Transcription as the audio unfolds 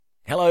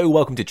Hello,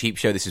 welcome to Cheap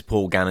Show. This is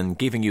Paul Gannon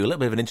giving you a little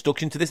bit of an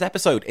introduction to this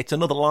episode. It's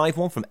another live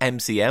one from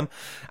MCM,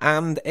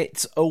 and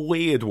it's a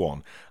weird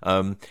one.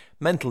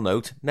 Mental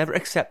note, never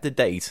accept a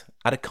date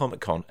at a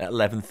Comic-Con at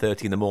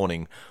 11:30 in the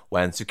morning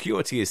when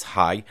security is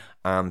high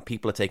and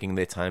people are taking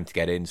their time to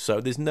get in,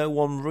 so there's no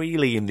one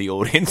really in the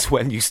audience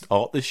when you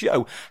start the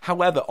show.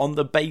 However, on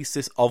the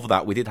basis of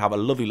that, we did have a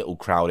lovely little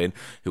crowd in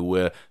who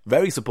were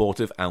very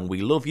supportive, and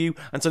we love you.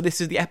 And so this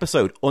is the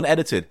episode,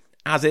 unedited,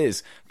 as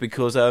is,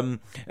 because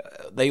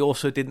they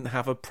also didn't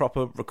have a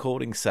proper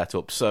recording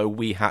setup, so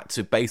we had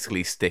to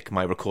basically stick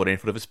my recording in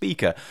front of a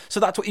speaker. So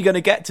that's what you're going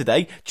to get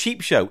today.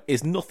 Cheap Show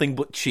is nothing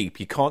but cheap.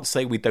 You can't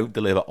say we don't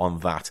deliver on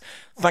that.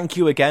 Thank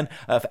you again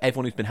for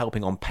everyone who's been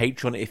helping on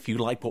Patreon. If you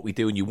like what we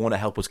do and you want to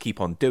help us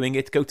keep on doing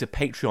it, go to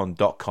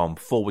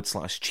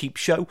patreon.com/cheap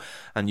show,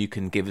 and you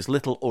can give as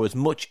little or as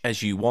much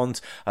as you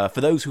want.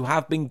 For those who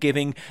have been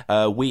giving,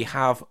 we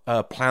have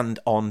planned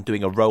on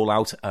doing a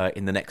rollout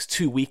in the next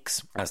 2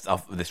 weeks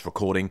of this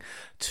recording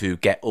to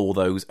get all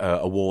those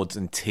awards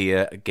and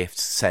tier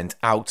gifts sent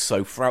out.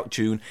 So throughout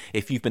June,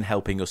 if you've been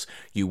helping us,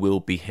 you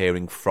will be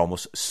hearing from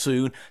us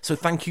soon. So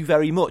thank you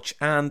very much,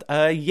 and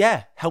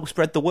help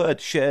spread the word,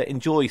 share,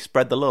 enjoy,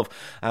 spread the love.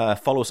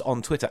 Follow us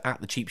on Twitter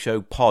at The Cheap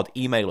Show Pod.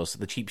 Email us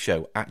at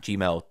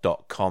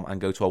thecheapshow@gmail.com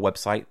and go to our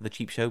website,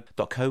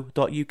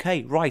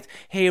 thecheapshow.co.uk. Right,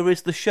 here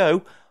is the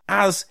show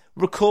as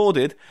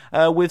recorded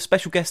with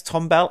special guests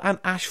Tom Bell and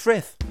Ash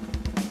Frith.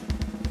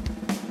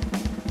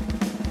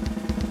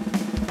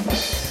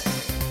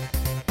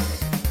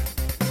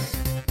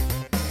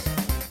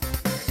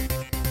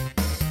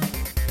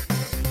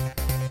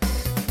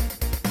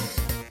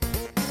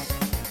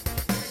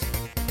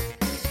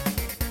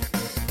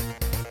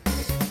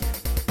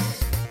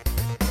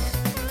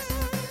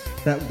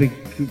 That would be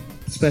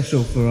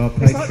special for our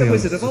Patreon. It's like the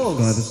Wizard of Oz.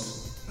 subscribers.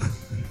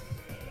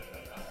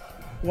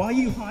 Why are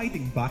you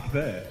hiding back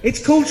there?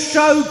 It's called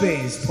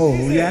showbiz, Paul,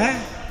 yeah?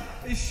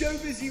 Is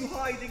showbiz you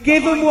hiding?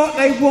 Give them what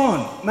they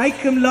want.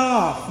 Make them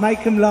laugh.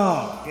 Make them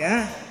laugh,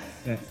 yeah?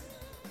 Yeah.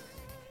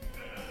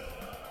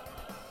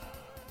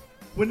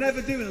 We're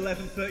never doing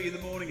 11:30 in the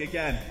morning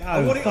again. No,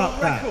 I want it on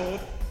fuck that. record.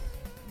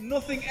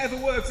 Nothing ever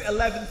works at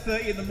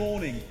 11:30 in the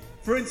morning.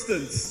 For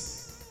instance,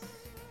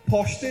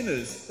 posh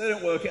dinners. They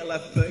don't work at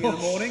 11:30 in the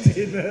morning.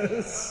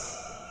 Dinners.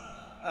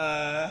 What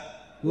else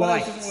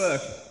Lights. doesn't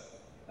work?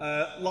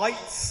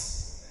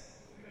 Lights.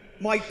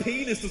 My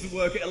penis doesn't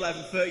work at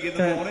 11:30 in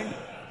the morning.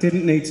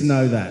 Didn't need to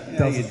know that.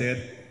 Yeah, you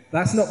did.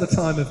 That's not the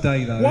time of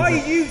day, though. Why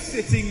is are you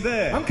sitting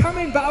there? I'm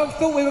coming, but I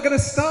thought we were going to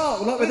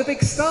start, like with a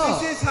big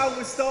start. This is how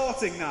we're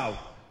starting now.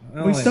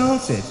 We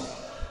started.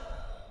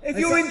 If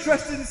you're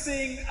interested in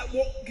seeing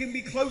what can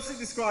be closely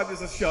described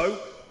as a show,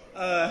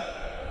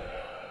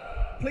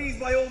 please,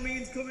 by all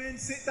means, come in,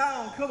 sit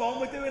down. Come on,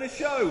 we're doing a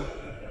show.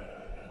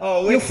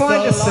 Oh, You'll it's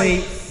find the a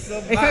seat. lights, the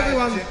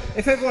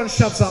If everyone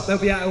shoves up, they'll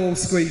be able to all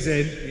squeeze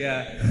in.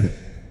 Yeah.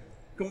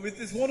 Come on,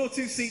 there's one or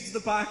two seats at the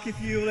back if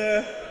you're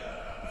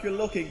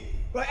looking.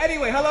 Right.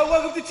 Anyway, hello,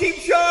 welcome to Cheap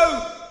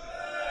Show.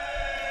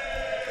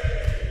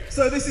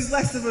 So this is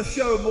less of a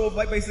show, more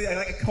like basically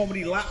like a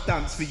comedy lap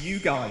dance for you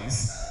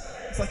guys.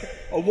 It's like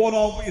a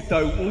one-on, but you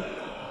don't. Well,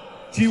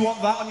 do you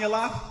want that on your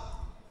lap?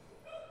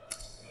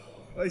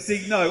 I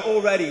see, no,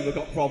 already we've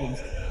got problems.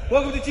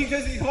 Welcome to Cheap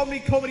Show's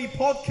comedy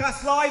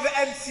podcast live at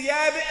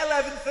MCM at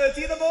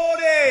 11:30 in the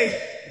morning.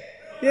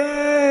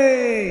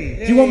 Yay!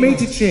 Do you want me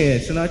to cheer?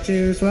 Shall I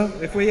cheer as well?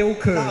 If we all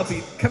could. That'll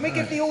be- Can we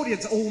give the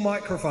audience all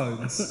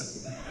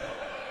microphones?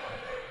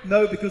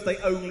 No, because they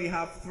only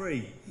have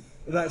 3.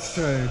 That's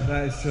true,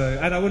 that is true.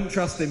 And I wouldn't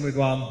trust him with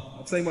one.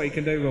 I've seen what he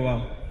can do with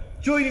one.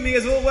 Joining me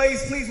as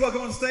always, please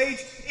welcome on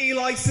stage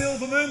Eli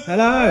Silverman.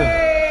 Hello.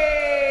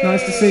 Hey!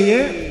 Nice to see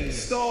you.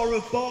 Star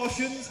of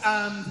Bartians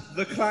and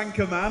The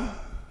Clanker Man.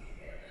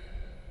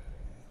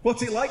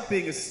 What's it like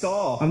being a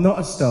star? I'm not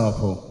a star,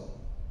 Paul.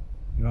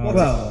 What's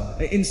Well,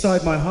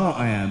 inside my heart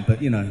I am,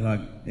 but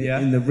Yeah.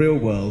 in the real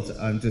world,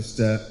 I'm just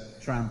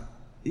Tramp.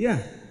 Yeah.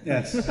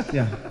 Yes.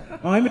 Yeah.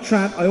 I'm a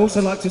tramp. I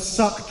also like to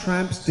suck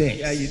tramps' dicks.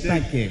 Yeah, you do.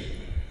 Thank you.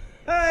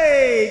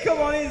 Hey, come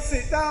on in,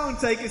 sit down,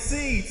 take a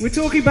seat. We're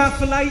talking about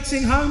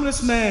filleting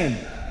homeless men.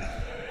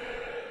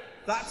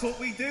 That's what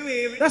we do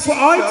here. at That's Cheap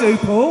what I Show. do,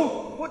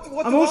 Paul. What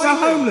I'm do also I do?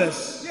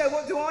 homeless. Yeah,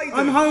 what do I do?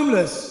 I'm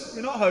homeless.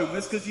 You're not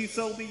homeless because you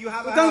told me you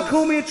have a Don't house.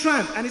 call me a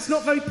tramp, and it's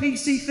not a very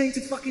PC thing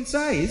to fucking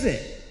say, is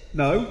it?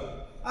 No.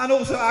 And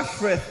also Ash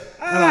Frith.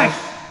 Hello.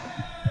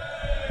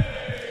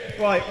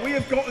 Right, we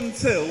have got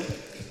until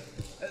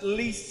at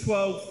least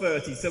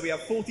 12:30, so we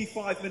have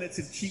 45 minutes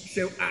of Cheap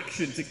Show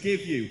action to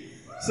give you.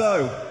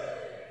 So,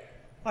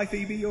 hi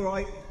Phoebe, you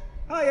alright?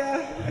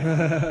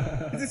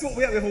 Hiya. Is this what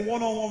we have? We have a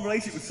one-on-one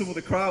relationship with some of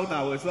the crowd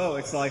now as well.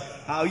 It's like,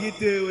 how you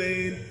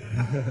doing?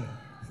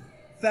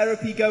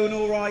 Therapy going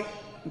alright?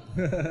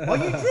 Are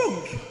you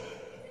drunk?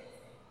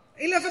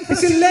 11:30.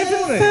 It's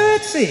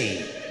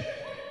 11:30.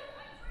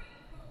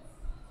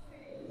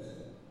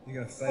 You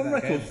gotta say On that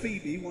record, again.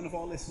 Phoebe, one of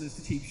our listeners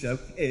to Cheap Show,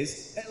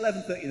 is at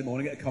 11:30 in the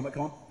morning at a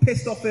Comic-Con,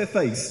 pissed off her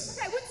face.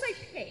 I wouldn't say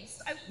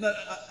pissed. No,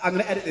 I'm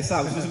going to edit this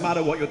out. It doesn't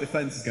matter what your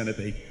defence is going to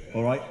be,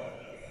 all right?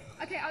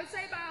 Okay, I would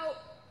say about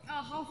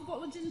half a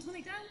bottle of gin and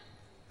tonic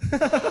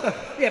down.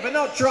 Yeah, but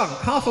not drunk.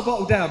 Half a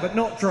bottle down, but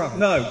not drunk.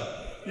 No,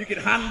 you can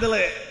handle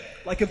it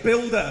like a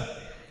builder.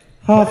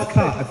 Half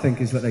cut, I think,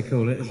 is what they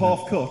call it. isn't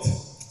Half cut. it?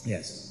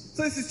 Yes.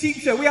 So this is Cheap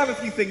Show. We have a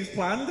few things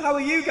planned. How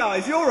are you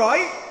guys? You all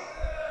right?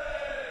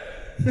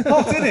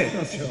 Hot, isn't it?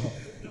 Not sure.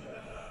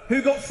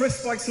 Who got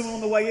frisked by someone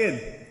on the way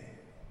in?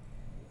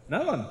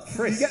 No one. Did you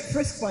Frisk. get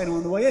frisked by anyone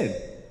on the way in?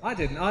 I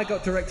didn't. I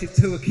got directed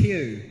to a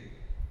queue,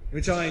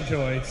 which I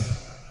enjoyed.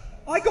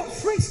 I got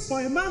frisked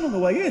by a man on the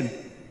way in.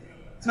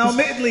 Now,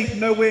 admittedly,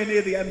 nowhere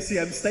near the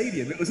MCM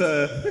stadium. It was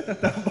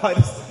down by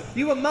the...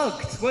 You were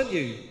mugged, weren't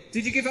you?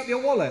 Did you give up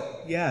your wallet?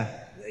 Yeah.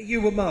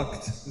 You were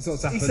mugged. That's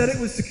what's happened. He said it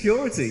was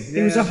security.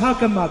 He was a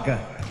hugger-mugger.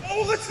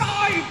 All the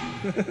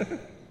time!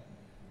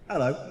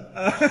 Hello.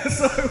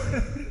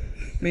 So...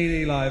 Me and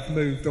Eli have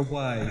moved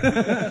away.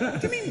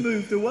 What do you mean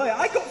moved away?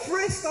 I got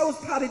frisked. I was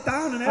patted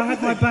down and I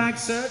everything. had my bag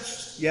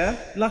searched. Yeah?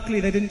 Luckily,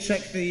 they didn't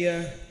check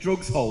the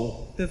Drugs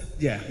hole.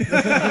 yeah.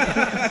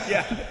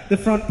 Yeah. The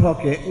front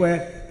pocket,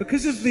 where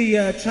because of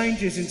the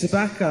changes in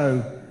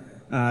tobacco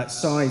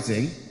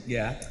sizing,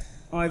 Yeah.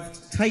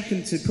 I've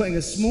taken to putting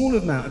a small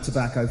amount of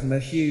tobacco from a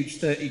huge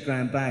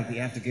 30-gram bag that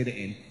you have to get it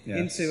in Yeah.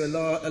 into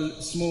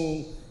a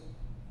small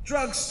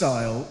drug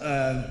style.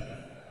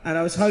 And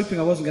I was hoping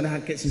I wasn't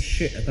going to get some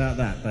shit about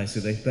that,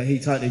 basically, but he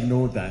totally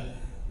ignored that.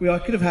 I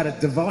could have had a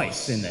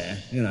device in there,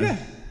 you know. Yeah.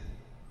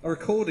 A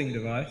recording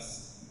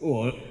device.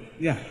 Or,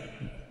 yeah,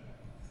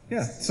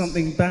 Yeah.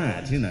 something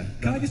bad, you know.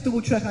 Can I just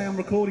double check I am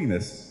recording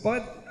this?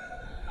 But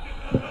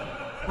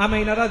I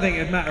mean, I don't think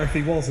it'd matter if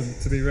he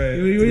wasn't, to be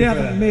real. We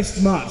haven't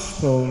missed much,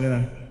 Paul, you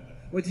know.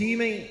 What do you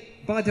mean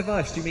by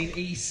device? Do you mean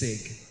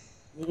e-cig?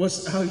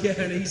 Oh, yeah,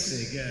 an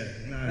e-cig, yeah.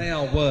 No. They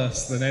are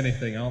worse than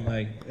anything, aren't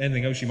they?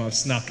 Anything else you might have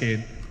snuck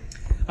in.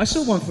 I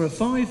saw one for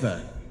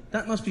 £5.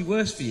 That must be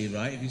worse for you,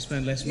 right, if you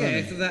spend less Yeah, money?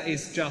 if that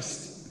is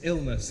just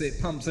illness,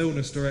 it pumps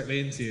illness directly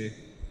into you.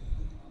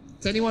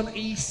 Is anyone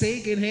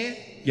e-cig in here?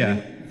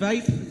 Yeah.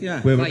 Vape?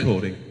 Yeah. We're Vape.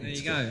 recording. There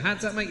you go. How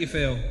does that make you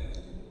feel?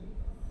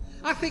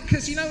 I think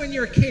because you know when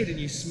you're a kid and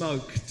you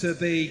smoke to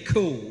be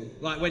cool,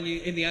 like when you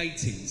in the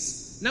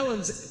 80s, no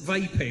one's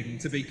vaping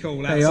to be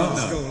cool They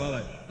outside are. school, are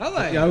they?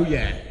 Are they? Oh,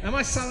 yeah. Am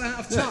I so out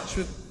of touch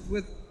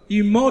with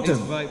You modern.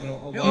 his vaping?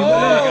 Oh, there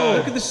you go.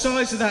 Look at the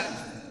size of that.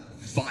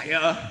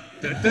 Fire.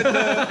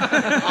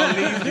 I'll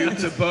leave you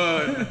to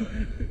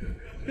burn.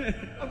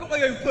 I've got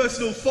my own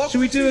personal fox. Should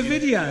we do a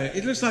video?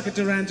 It looks like a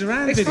Duran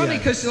Duran It's video. funny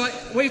because like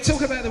we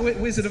talk about the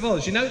Wizard of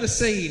Oz. You know the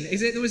scene?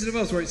 Is it the Wizard of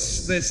Oz where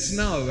there's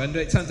snow and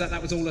it turns out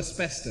that was all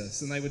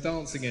asbestos and they were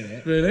dancing in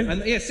it? Really?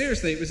 And yeah,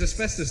 seriously, it was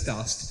asbestos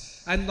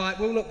dust. And like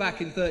we'll look back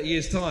in 30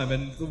 years' time,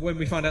 and when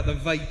we find out that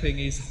vaping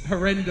is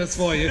horrendous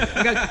for you,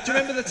 and go, do you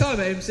remember the time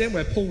at MCM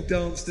where Paul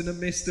danced in a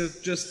mist of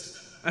just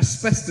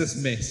asbestos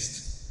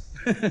mist?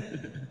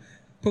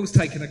 Paul's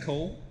taking a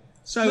call.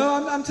 So,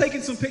 No, I'm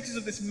taking some pictures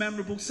of this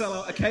memorable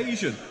sellout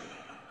occasion.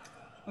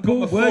 I've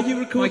Paul, got were fog- you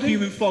recording? My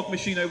human fog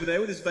machine over there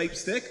with his vape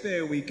stick.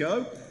 There we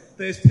go.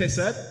 There's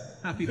Pisshead.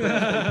 Happy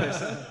birthday,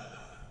 Pisshead.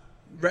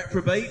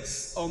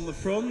 Reprobates on the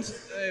front.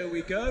 There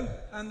we go.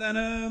 And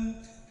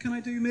then, can I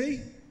do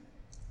me?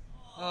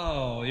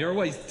 Oh, you're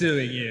always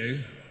doing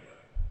you.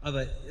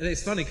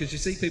 It's funny because you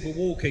see people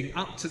walking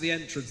up to the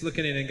entrance,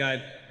 looking in and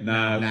going,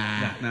 No.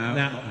 nah,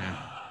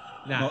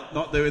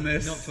 Not doing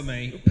this. not for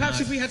me. perhaps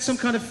if we had some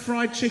kind of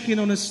fried chicken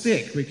on a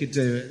stick, we could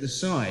do at the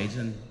side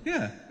and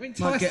Yeah. I mean,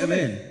 might entice get them them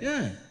in.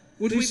 Yeah.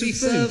 Would Do we some be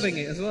food. serving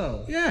it as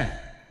well? Yeah.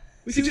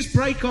 We could just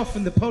break off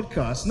from the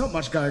podcast. Not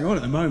much going on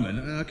at the moment,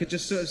 and I could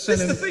just sort of sell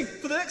This is them. the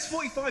thing. For the next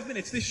 45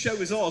 minutes, this show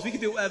is ours. We can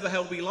do whatever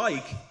hell we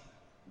like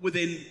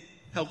within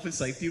health and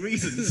safety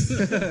reasons.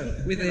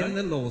 Within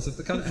the laws of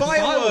the country.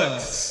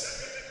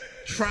 Fireworks.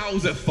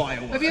 Trouser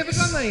fireworks. Have you ever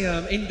done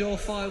a indoor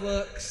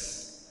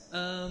fireworks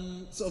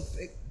sort of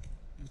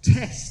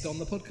test on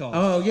the podcast?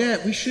 Oh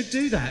yeah, we should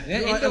do that. Yeah,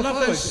 I indoor love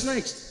those fireworks.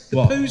 snakes. The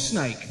What? poo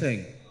snake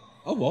thing.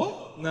 Oh,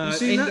 what? No, You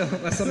seen indoor,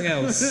 that? that's something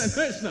else.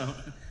 No, it's not.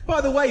 By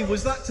the way,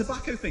 was that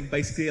tobacco thing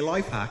basically a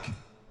life hack?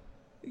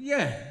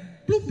 Yeah.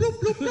 Bloop, bloop,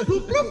 bloop, bloop,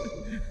 bloop,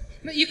 bloop.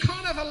 No, you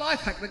can't have a life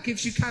hack that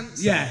gives you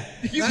cancer. Yeah.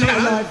 You That's not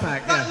can. a life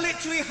hack. That Yeah.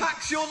 literally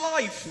hacks your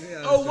life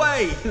Yeah, that's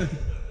away.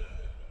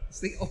 It's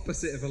the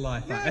opposite of a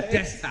life hack. Yeah, A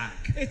death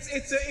hack. It's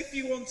if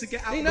you want to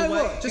get out You of know the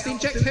way. what? Just get out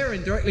inject of the-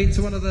 heroin directly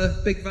into one of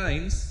the big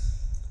veins.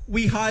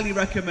 We highly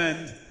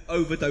recommend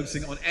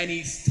overdosing on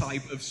any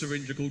type of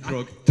syringical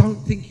drug.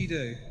 Don't think you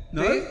do.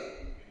 No? Do you?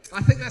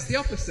 I think that's the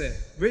opposite.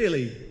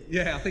 Really?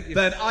 Yeah, I think you.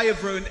 Then I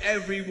have ruined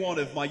every one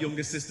of my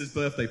younger sister's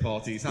birthday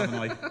parties, haven't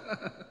I?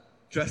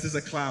 Dressed as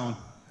a clown.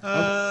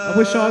 I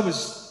wish I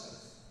was.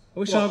 I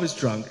wish I was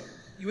drunk.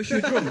 You wish you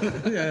were drunk?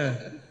 Yeah.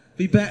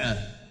 Be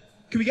better.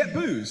 Can we get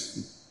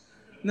booze?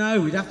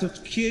 No, we'd have to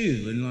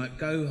queue and like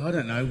go. I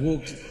don't know.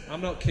 Walk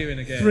I'm not queuing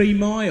again. 3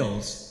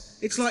 miles.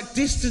 It's like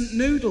distant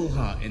noodle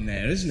hut in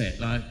there, isn't it?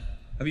 Like,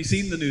 Have you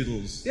seen the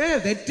noodles? yeah,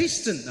 they're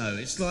distant though.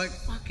 It's like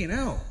fucking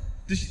hell.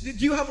 Do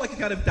you have like a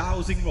kind of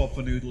dowsing rod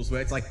for noodles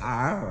where it's like,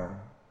 ah?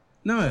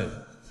 No.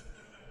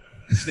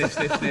 Sniff,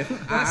 sniff, sniff.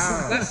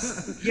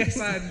 That's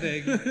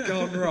yes-anding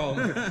gone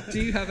wrong.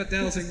 Do you have a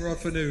dowsing rod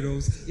for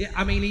noodles? Yeah,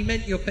 I mean, he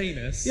meant your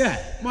penis.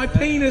 Yeah, my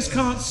penis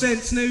can't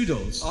sense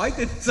noodles. I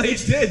didn't say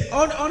it did.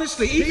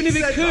 Honestly, even if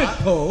it said could, that.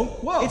 Paul,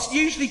 What? it's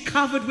usually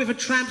covered with a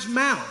tramp's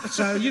mouth,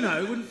 so,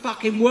 it wouldn't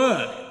fucking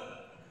work.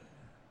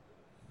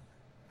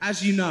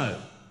 As you know.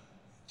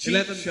 Cheap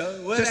 11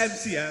 show. We're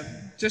just- MCM.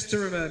 Just to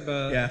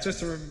remember, Yeah. just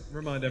to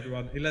remind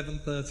everyone,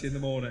 11:30 in the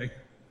morning.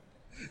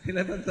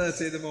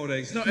 11:30 in the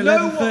morning. It's not No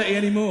 11:30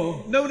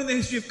 anymore. No one in the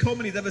history of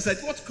comedy has ever said,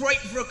 what's great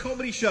for a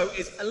comedy show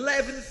is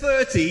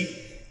 11:30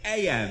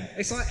 a.m.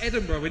 It's like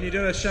Edinburgh, when you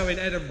do a show in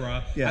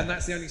Edinburgh, Yeah. and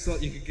that's the only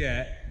slot you could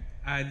get,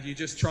 and you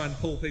just try and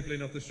pull people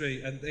in off the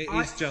street, and it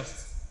is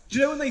just... Do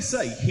you know when they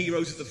say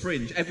Heroes at the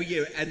Fringe? Every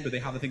year at Edinburgh they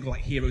have a thing called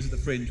like Heroes at the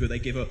Fringe where they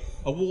give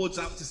awards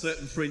out to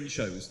certain fringe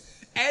shows.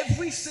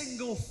 Every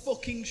single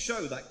fucking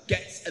show that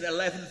gets an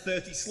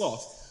 11:30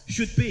 slot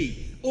should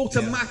be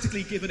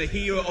automatically given a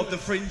Hero of the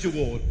Fringe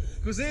award.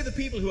 Because they're the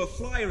people who are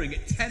flyering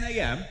at 10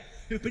 a.m,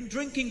 who've been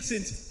drinking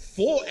since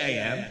 4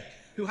 a.m,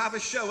 who have a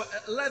show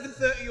at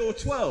 11:30 or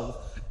 12,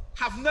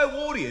 have no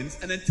audience,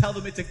 and then tell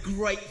them it's a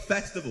great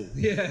festival.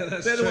 Yeah,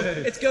 that's They're the true.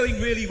 ones- it's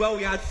going really well.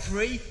 We had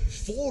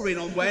 4 in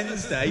on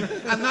Wednesday,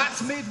 and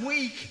that's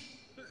midweek.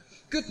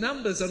 Good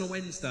numbers on a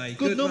Wednesday.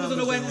 Good numbers on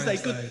a Wednesday.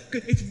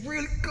 Good. It's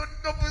really good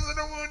numbers on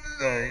a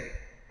Wednesday.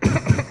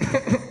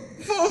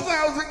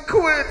 4,000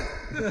 quid.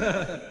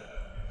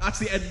 That's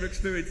the Edinburgh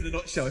experience in a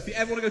nutshell. If you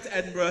ever want to go to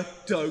Edinburgh,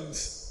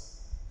 don't.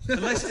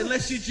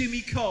 Unless you're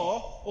Jimmy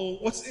Carr or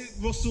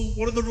Russell.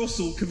 One of the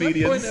Russell Don't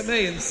comedians. point at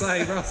me and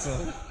say,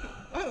 Russell.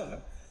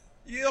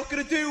 You're not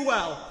going to do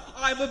well.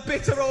 I'm a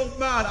bitter old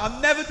man.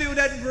 I'm never doing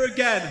Edinburgh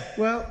again.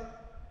 Well,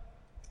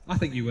 I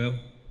think you will.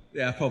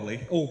 Yeah,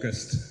 probably.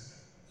 August.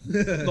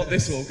 Not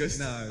this August.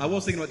 No. I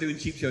was thinking about doing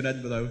Cheap Show in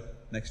Edinburgh though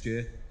next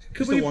year.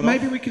 could Just a we? one-off.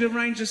 Maybe we could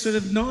arrange a sort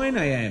of 9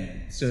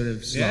 a.m. sort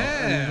of slot.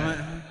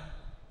 Yeah.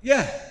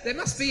 Yeah. There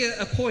must be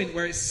a point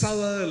where it's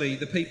so early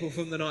the people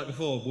from the night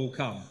before will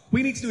come.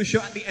 We need to do a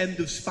show at the end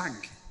of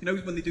Spank. You know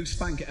when they do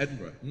Spank at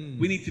Edinburgh?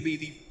 We need to be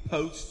the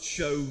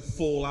post-show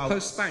fallout.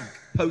 Post-spank.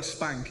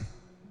 Post-Spank.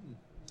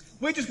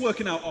 We're just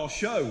working out our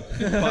show,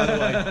 by the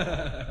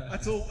way.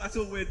 That's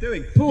all we're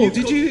doing. Paul, You've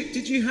did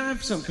got- you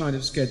have some kind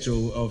of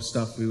schedule of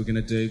stuff we were going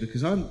to do?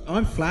 Because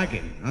I'm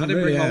flagging. I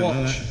didn't bring my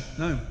watch.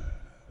 No.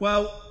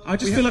 Well, I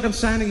just feel like I'm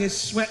standing here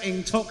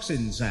sweating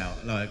toxins out,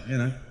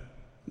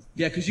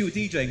 yeah, because you were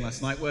DJing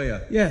last night, were you?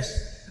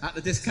 Yes. At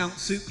the Discount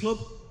Suit Club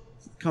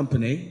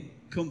Company.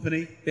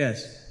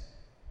 Yes.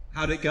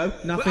 How'd it go?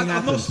 Nothing I've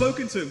not happened.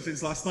 spoken to him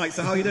since last night,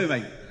 so how are you doing,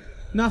 mate?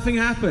 Nothing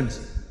happened.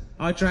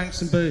 I drank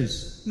some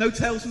booze. No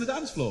tales from the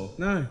dance floor?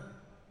 No.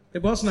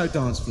 There was no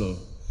dance floor.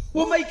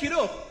 Well, make it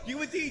up. You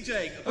were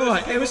DJing. All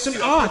right, there was some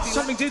art.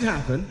 Something did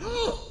happen.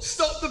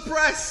 Stop the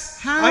press.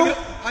 How-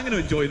 I'm going to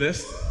enjoy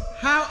this.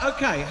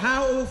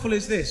 How awful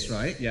is this,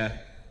 right? Yeah.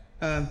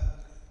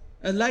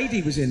 A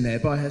lady was in there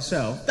by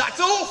herself. That's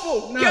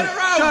awful. No, Get her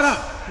out. shut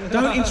up.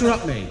 Don't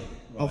interrupt me.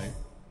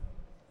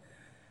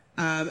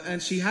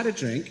 And she had a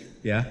drink,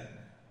 Yeah.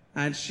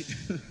 and she...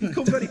 You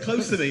come very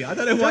close to me. I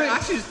don't know why.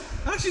 Don't-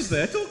 Ash is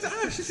there. Talk to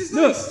Ash. This is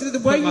Look, nice. the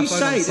way Put my you phone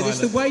say on that, it's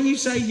the silent. way you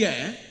say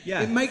yeah,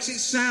 Yeah. it makes it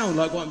sound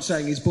like what I'm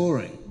saying is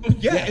boring.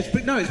 yeah. it's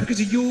because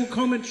of your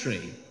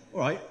commentary.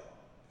 All right.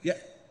 Yeah.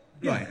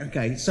 Right,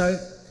 okay, so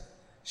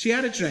she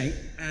had a drink,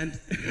 and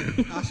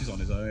Ash is on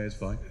his own. It's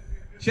fine.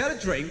 She had a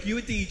drink. You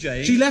were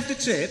DJing. she left a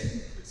tip,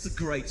 It's a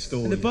great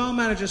story. and the bar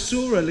manager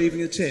saw her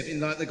leaving a tip in,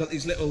 they've got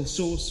these little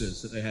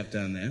saucers that they have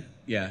down there.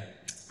 Yeah.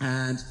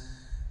 And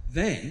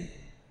then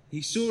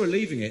he saw her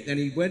leaving it, then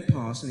he went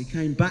past and he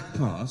came back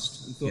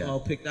past and thought, Yeah. I'll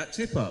pick that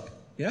tip up.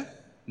 Yeah.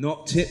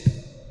 Not tip.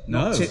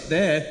 No. Not tip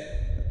there.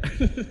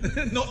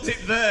 Not tip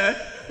there.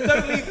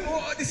 Don't leave.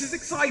 Oh, this is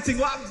exciting.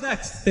 What happens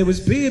next? There was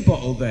beer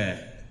bottle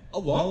there. A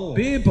what?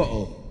 Beer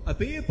bottle. A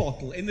beer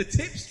bottle in the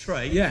tips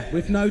tray. Yeah,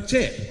 with no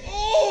tip.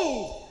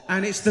 Oh!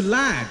 And it's the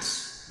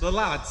lads The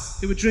lads.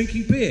 who were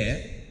drinking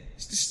beer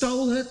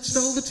stole the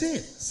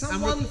tip.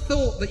 Someone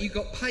thought that you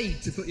got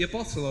paid to put your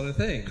bottle on a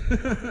thing.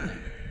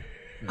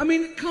 I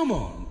mean, come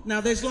on.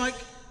 Now there's like,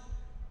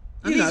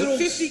 And you these are know, all-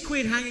 50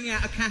 quid hanging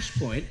out a cash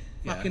point.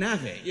 Yeah. Fucking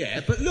have it.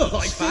 Yeah, but look,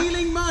 Like that.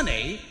 stealing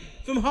money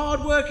from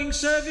hard-working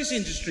service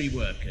industry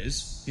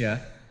workers. Yeah.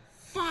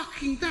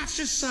 Fucking, that's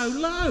just so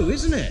low,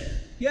 isn't it?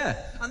 Yeah.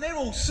 And they're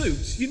all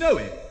suits. You know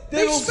it.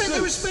 They all spent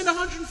suits.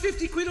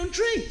 150 quid on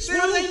drinks. They're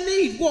What do all- they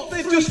need? What?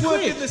 They've 3 just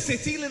worked quid? in the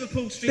city,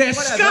 Liverpool Street. They're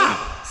whatever. scum.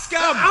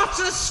 Scum.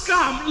 Utter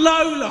scum.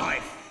 Low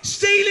life.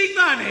 Stealing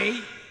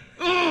money.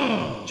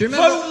 Oh. Do you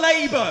remember? Vote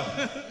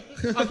Labour.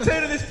 I'm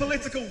turning this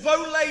political.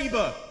 Vote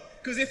Labour.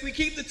 Because if we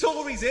keep the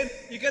Tories in,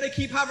 you're going to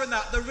keep having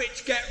that. The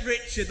rich get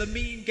richer, the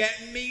mean get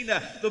meaner,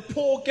 the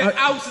poor get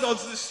outed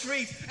onto the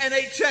street,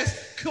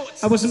 NHS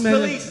cuts, I wasn't meant-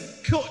 police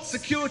cuts,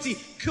 security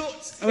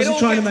cuts. I wasn't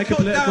trying to make a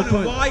political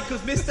point. Why?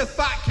 Because Mr.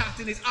 Fat Cat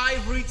in his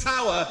ivory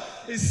tower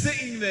is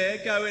sitting there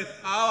going,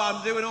 oh,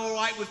 I'm doing all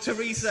right with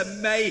Theresa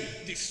May,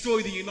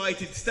 destroy the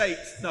United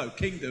States. No,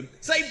 kingdom.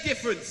 Same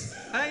difference.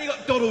 And then you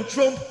got Donald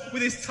Trump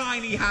with his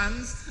tiny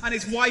hands and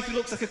his wife who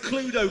looks like a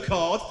Cluedo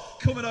card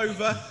coming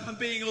over and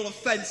being all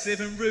offensive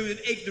and rude and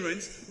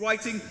ignorant,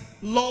 writing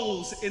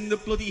lols in the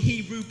bloody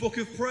Hebrew book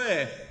of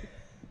prayer.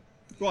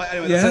 Right,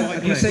 anyway, Yeah, that's all I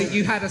okay. You say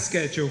you had a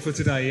schedule for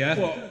today, yeah?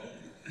 What?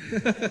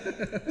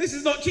 This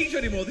is not Cheech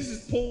anymore, this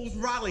is Paul's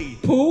rally.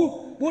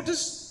 Paul, what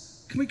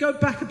does... Can we go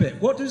back a bit?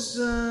 What does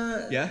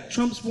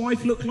Trump's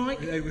wife look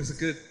like? It was a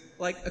good...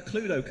 Like a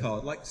Cluedo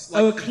card, like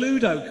Oh, a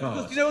Cluedo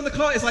card. you know, on the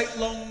card it's like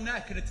long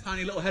neck and a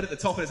tiny little head at the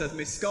top, and it says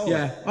Miss Scholar.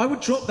 Yeah, I would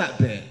drop that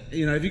bit.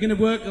 You know, if you're going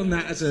to work on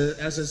that as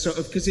a sort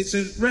of, because it's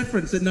a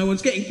reference that no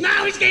one's getting.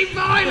 Now he's getting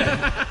violent.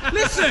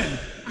 Listen,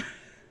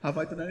 Have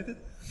I done anything?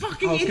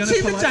 fucking I was gonna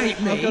intimidate politely- I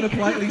was me.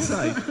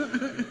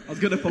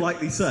 going to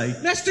politely say.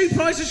 Let's do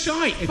Price of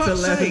Shite. It's fuck's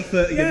 11:30 sake. in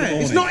the Yeah,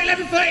 it's morning. not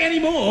 11:30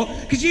 anymore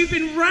because you've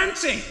been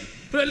ranting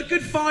for a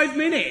good 5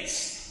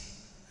 minutes.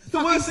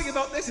 The worst thing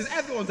about this is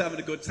everyone's having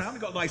a good time.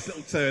 We've got a nice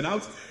little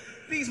turnout.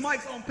 These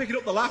mics aren't picking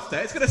up the laughter.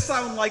 It's going to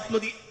sound like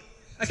bloody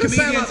a It sound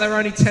comedian. like there are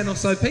only 10 or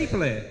so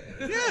people here.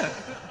 Yeah.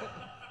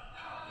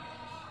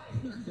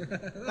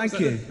 Thank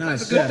you.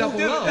 Nice. a good yeah. double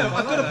Do it. laugh. No, I I've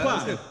like got a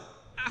that. plan.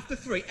 After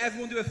 3,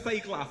 everyone do a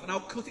fake laugh, and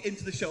I'll cut it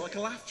into the show like a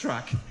laugh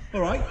track.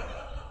 All right?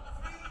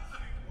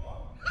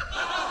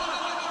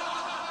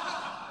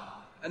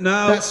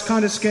 Now, That's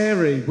kind of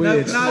scary.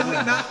 Weird.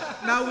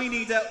 now we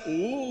need a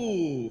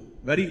ooh.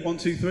 Ready? 1,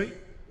 2, 3.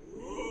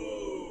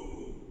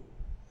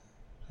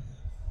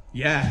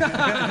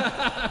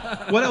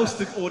 Yeah. What else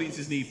do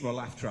audiences need for a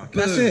laugh track?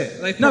 That's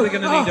it. They're probably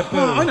gonna need a boo.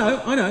 I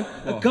know.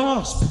 A What?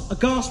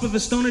 gasp of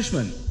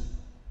astonishment.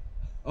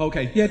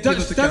 Okay. Yeah, give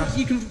us a gasp.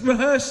 you can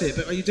rehearse it,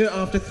 but you do it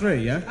after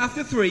 3, yeah?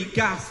 After 3,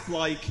 gasp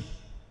like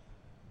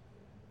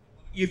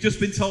you've just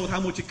been told how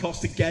much it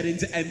costs to get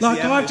into MCM. Like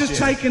I've this just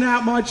year. taken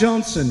out my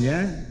Johnson,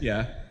 yeah?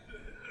 Yeah.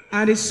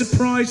 And it's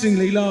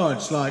surprisingly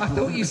large. Like I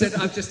thought you said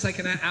I've just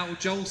taken out Al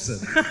Jolson.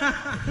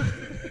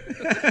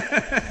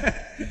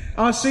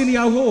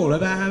 Arsenio Hall. How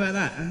about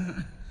that?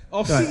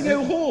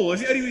 Arsenio Hall.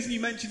 The only reason you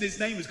mentioned his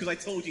name was because I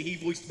told you he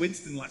voiced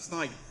Winston last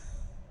night.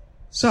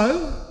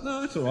 So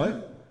No, that's all right.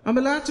 I'm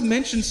allowed to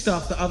mention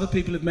stuff that other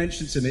people have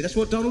mentioned to me. That's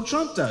what Donald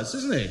Trump does,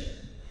 isn't he?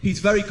 He's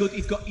very good.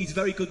 He's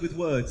very good with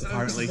words,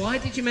 apparently. Why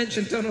did you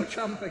mention Donald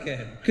Trump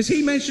again? Because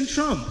he mentioned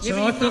Trump. Yeah, So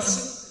but I you thought.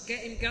 mustn't get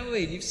him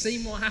going. You've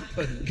seen what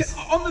happens.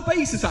 On the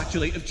basis,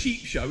 actually, of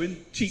cheap show and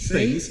cheap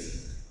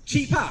things,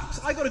 cheap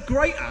apps, I got a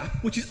great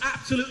app which is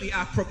absolutely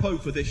apropos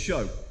for this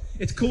show.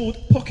 It's called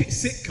Pocket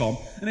Sitcom,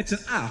 and it's an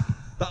app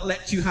that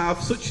lets you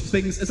have such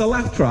things as a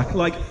laugh track,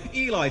 like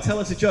Eli, tell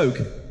us a joke.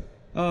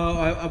 Oh,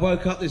 I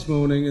woke up this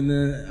morning and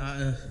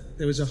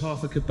there was a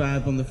half a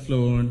kebab on the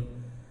floor, and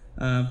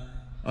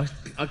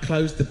I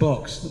closed the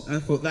box. And I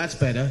thought that's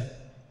better.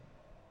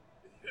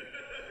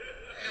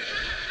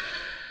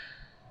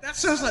 That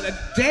sounds like a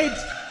dead.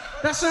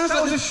 That sounds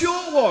That like was a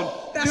short one.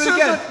 that Do it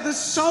sounds again. like the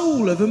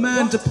soul of a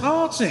man What?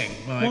 departing.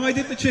 Like, Why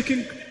did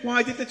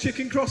the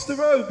chicken cross the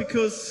road?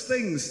 Because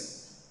things.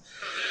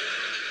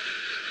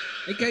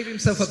 He gave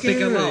himself a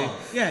bigger scary.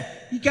 laugh. Yeah,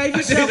 you gave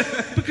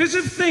yourself because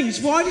of things.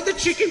 Why did the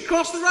chicken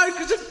cross the road?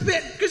 Because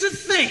of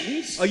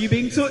things. Are you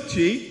being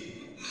touchy?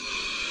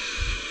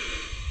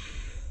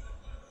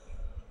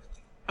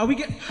 Are we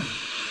getting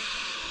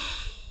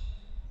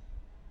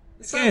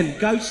again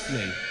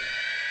ghostly?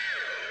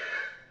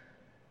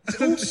 It's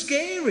all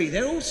scary.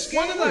 They're all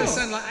scary. One of those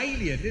sound like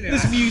Alien, didn't it?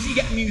 There's music. You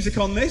get music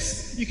on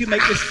this. You can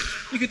make this.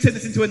 You could turn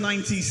this into a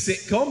 90s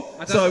sitcom.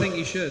 I don't think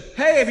you should.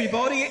 Hey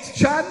everybody, it's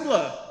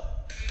Chandler.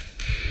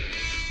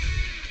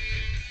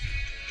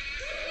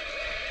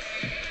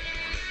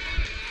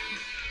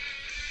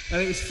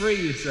 And it was free,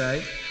 you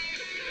say?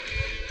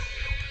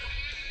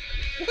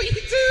 What are you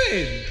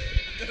doing?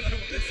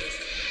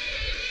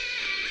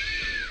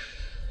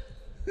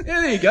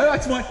 Yeah, there you go.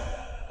 That's my.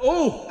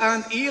 Oh,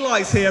 and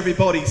Eli's here,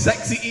 everybody.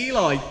 Sexy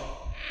Eli.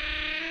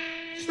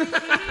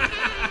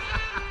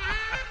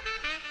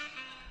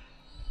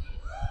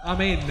 I'm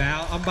in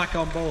now. I'm back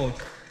on board.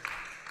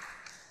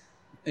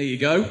 There you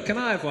go. Can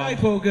I have one? Hey,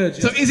 Paul, good.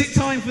 So, is it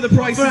time for the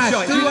price of Brad,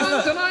 shite? do Do you you want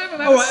that? don't I have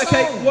a All right.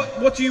 Okay. song?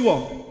 What do you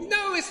want?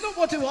 No, it's not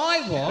what do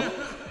I want.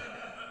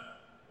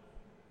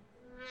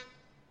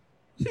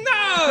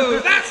 No,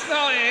 that's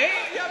not it.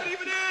 You haven't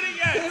even heard it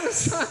yet. It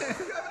was like- You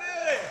haven't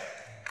heard it.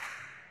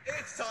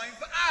 It's time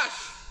for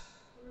Ash.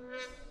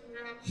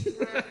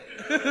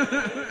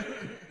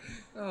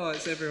 Oh,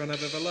 it's everyone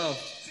I've ever loved.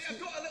 See, I've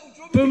got a little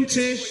drum. Boom kit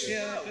tish. for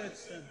you.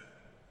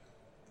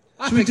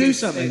 Should we do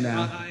something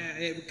now?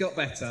 It got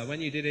better when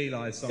you did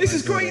Eli's song. This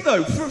is great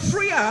though. For a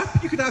free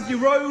app, you could have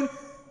your own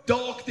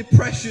dark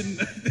depression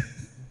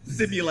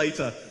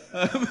simulator.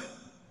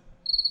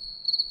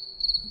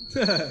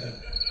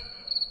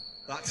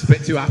 That's a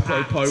bit too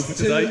apropos for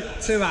today.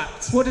 Too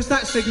apt. What does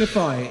that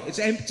signify? It's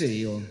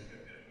empty, or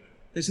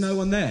there's no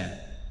one there?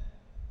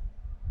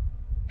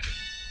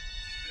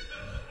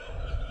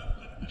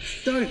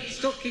 Don't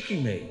stop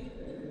kicking me.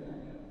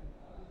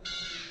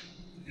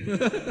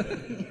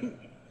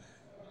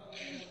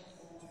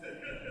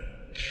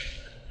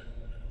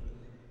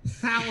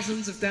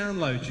 Thousands of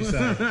downloads, you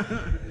say?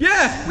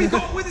 Yeah,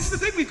 this is the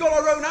thing, we've got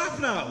our own app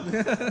now.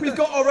 We've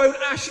got our own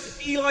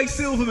Eli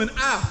Silverman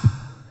app,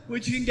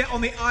 which you can get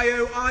on the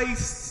iOS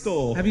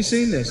store. Have you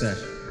seen this, Ash?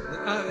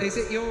 Is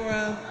it your...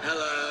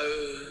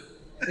 Hello.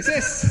 Is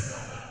this...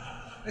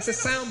 It's a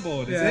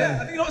soundboard, is Yeah. it?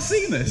 Have you not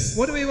seen this?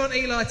 What do we want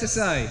Eli to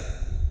say?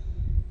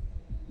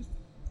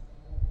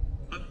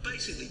 I'm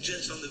basically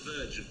just on the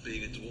verge of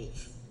being a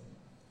dwarf.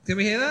 Can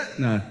we hear that?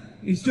 No.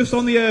 He's just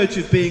on the urge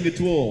of being a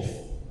dwarf.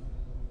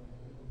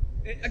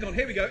 Hang on,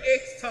 here we go.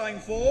 It's time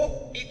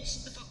for...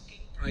 It's the fucking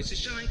price of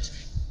shite.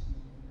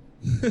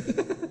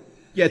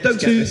 Yeah, don't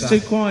get Too this too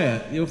app.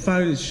 quiet. Your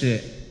phone is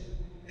shit.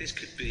 This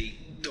could be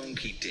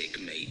donkey dick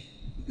me.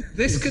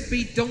 This could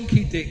be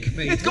donkey dick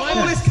me. It's got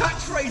all his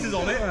catchphrases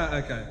on it.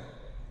 Right, okay.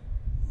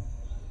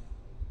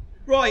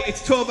 Right,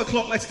 it's 12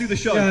 o'clock, let's do the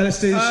show. Yeah, let's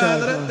do the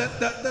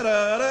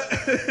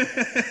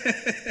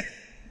show.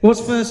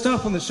 What's first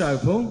up on the show,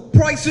 Paul?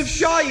 Price of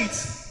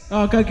shite.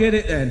 Oh, go get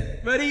it then.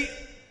 Ready?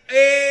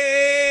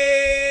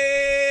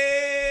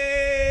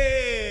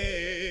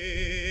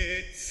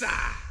 It's...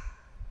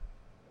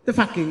 The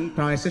fucking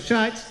price of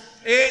shite.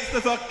 It's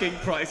the fucking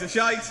price of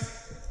shite.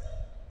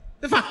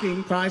 The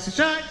fucking price of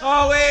shite.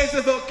 Oh, it's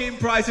the fucking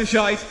price of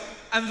shite.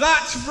 And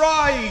that's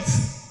right.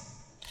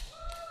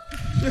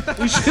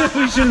 We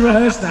should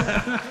rehearse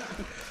that.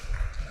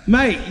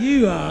 Mate,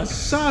 you are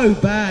so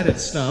bad at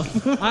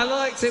stuff. I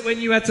liked it when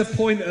you had to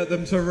point at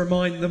them to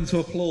remind them to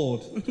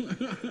applaud.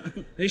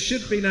 It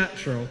should be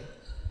natural.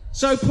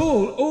 So,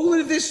 Paul, all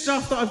of this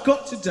stuff that I've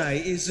got today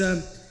is,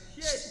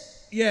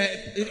 yeah,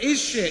 it is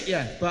shit,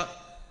 yeah, but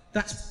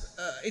that's,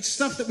 it's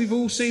stuff that we've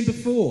all seen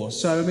before.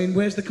 So, I mean,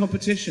 where's the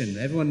competition?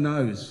 Everyone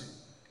knows.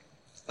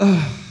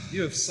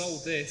 You have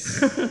sold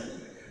this.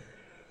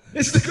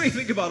 It's the great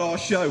thing about our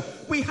show.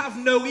 We have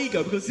no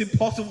ego because it's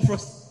impossible for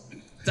us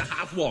to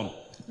have one.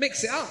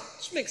 Mix it up.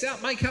 Just mix it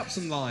up. Make up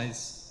some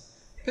lies.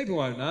 People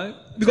won't know.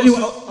 Tell you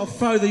what, I'll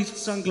throw these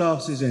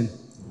sunglasses in.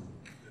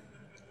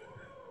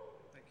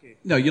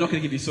 No, you're not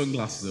going to give your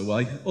sunglasses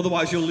away.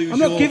 Otherwise, you'll lose I'm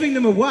not giving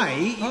them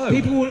away. Oh.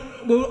 People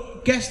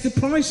will guess the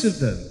price of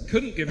them.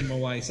 Couldn't give them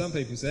away, some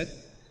people said.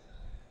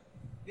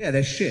 Yeah,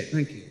 they're shit,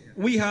 thank you.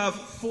 We have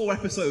 4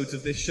 episodes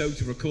of this show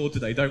to record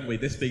today, don't we?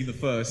 This being the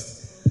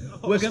first.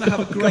 We're going to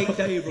have a great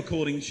day of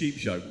recording Cheap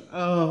Show.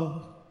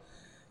 Oh,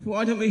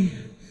 why don't we...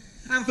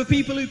 And for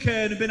people who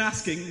care and have been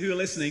asking, who are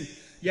listening,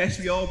 yes,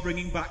 we are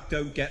bringing back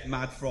Don't Get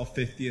Mad for our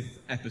 50th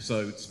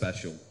episode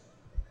special.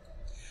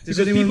 Does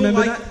anyone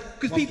remember that?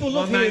 Because people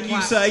love one man hearing you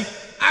clap. say,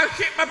 "I'll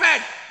shit my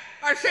bed!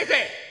 I'll shit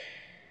it!"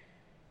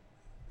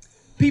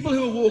 People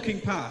who are walking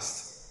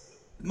past,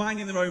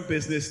 minding their own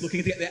business,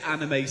 looking to get their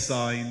anime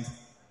signed,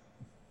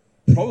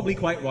 probably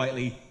quite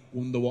rightly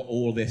wonder what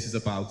all this is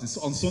about. And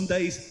so on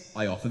Sundays,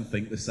 I often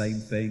think the same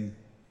thing.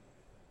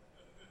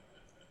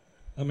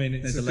 I mean,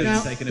 it's There's a a lady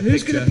Now, taking a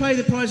who's picture. going to pay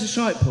the price of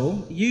shite,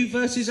 Paul? You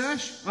versus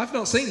Ash? I've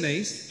not seen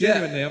these. Yeah.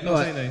 Genuinely, I've not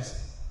Right. seen these.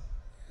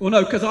 Well,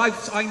 no, because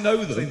I know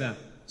them. Seen that.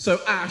 So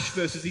Ash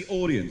versus the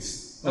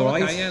audience. Oh, All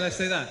right. okay, yeah, let's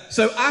do that.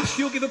 So Ash,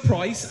 you'll give a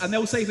price, and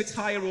they'll say if it's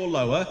higher or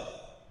lower.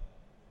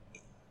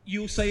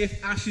 You'll say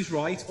if Ash is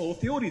right or if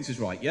the audience is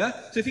right, yeah?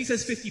 So if he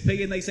says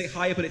 50p and they say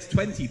higher but it's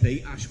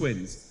 20p, Ash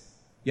wins.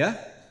 Yeah?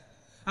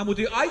 And we'll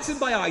do item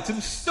by item.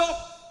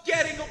 Stop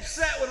getting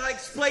upset when I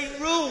explain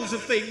rules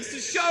of things to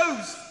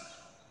shows.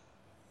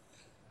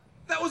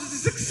 That was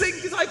as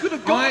succinct as I could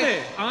have gotten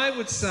it. I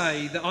would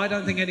say that I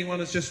don't think anyone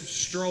has just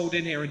strolled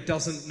in here and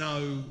doesn't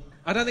know.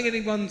 I don't think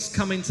anyone's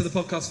come into the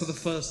podcast for the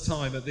first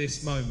time at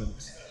this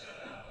moment.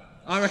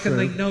 I reckon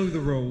they know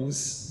the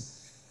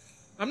rules.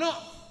 I'm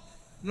not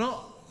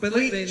We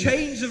believing.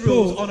 change the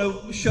rules Paul.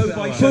 on a show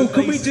by show Paul,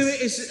 can we basis. do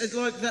it as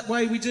like that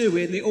way we do,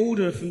 in the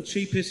order from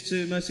cheapest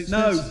to most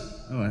No. expensive?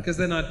 All right. Because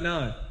then I'd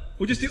know.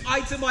 We'll just do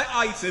item by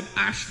item,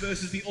 Ash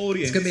versus the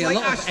audience. It's going to be It's a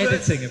like lot Ash of ver-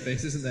 editing of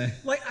this, isn't there?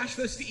 Like Ash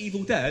versus the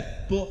Evil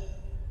Dead, but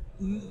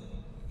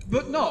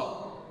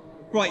not.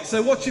 Right,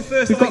 so what's your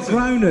first We've got item?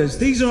 groaners.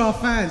 These are our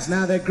fans.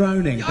 Now they're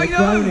groaning. I They're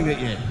know. groaning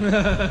at you.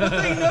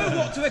 But they know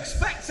what to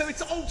expect, so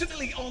it's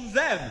ultimately on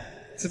them.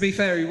 To be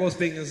fair, he was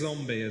being a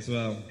zombie as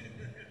well.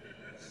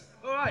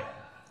 All right.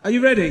 Are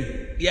you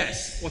ready?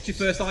 Yes. What's your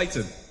first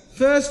item?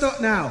 First up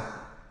now.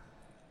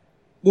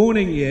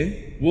 Warning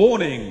you.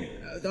 Warning.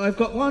 I've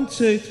got 1,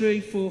 2, 3,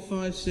 4,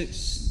 5,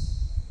 6,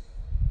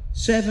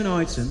 7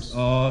 items.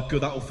 Oh, good.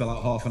 That'll fill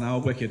out half an hour.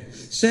 Wicked.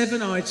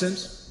 7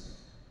 items.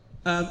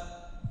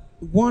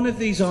 One of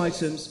these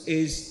items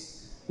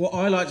is what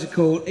I like to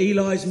call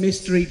Eli's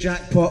mystery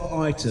jackpot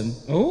item.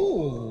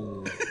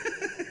 Oh.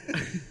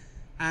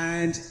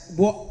 And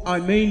what I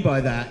mean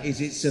by that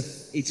is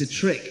it's a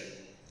trick.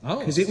 Oh.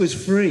 Because it was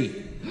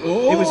free.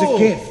 Oh. It was a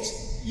gift.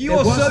 You there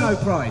are was so- no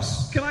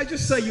price. Can I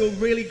just say you're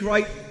really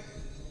great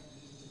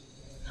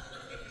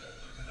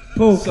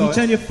Paul, can Sorry. you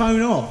turn your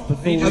phone off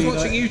before He's we...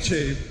 watching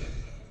YouTube.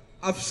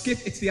 I've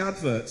skipped. It's the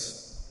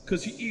adverts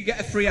because you get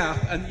a free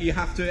app and you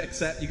have to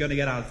accept you're going to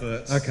get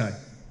adverts. Okay.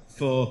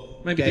 For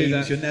Maybe do games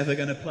that. you're never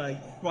going to play.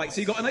 Right,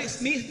 so you got a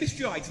nice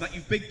mystery item that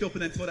you've bigged up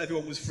and then thought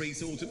everyone was free,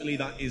 so ultimately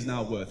that is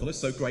now worthless.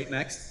 So great,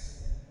 next.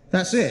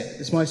 That's it.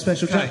 It's my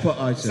special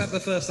jackpot Let's item. have the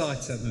first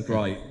item.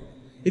 Right.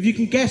 If you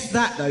can guess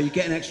that, though, you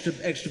get an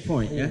extra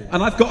point, yeah?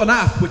 And I've got an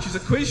app, which is a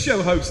quiz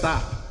show host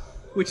app,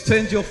 which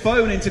turns your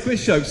phone into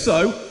quiz show.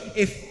 So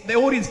if the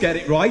audience get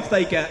it right,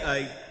 they get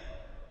a...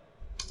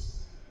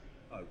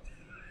 Oh.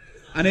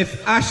 And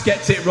if Ash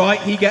gets it right,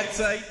 he gets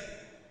a...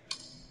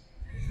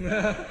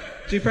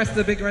 Do you press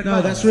the big red No,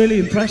 button? that's really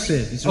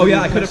impressive. It's Oh really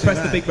yeah, I could have impressive,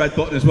 pressed the that. big red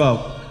button as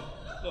well.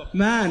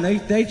 Man,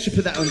 they should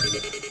put that on...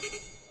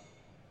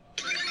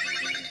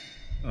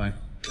 Right.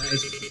 That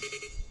is...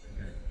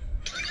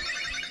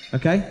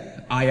 Okay.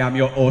 I am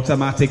your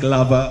automatic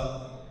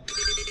lover.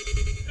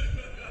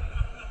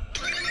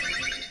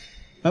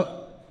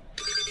 Oh.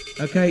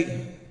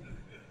 Okay.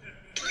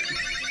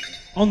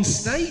 On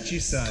stage, you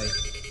say?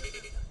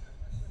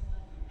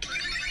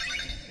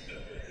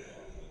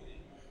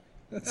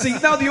 See,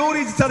 now the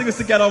audience is telling us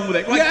to get on with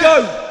it. Right, Yeah.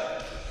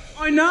 go!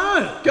 I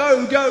know!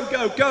 Go, go,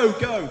 go, go,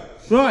 go!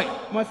 Right,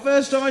 my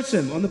first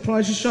item on the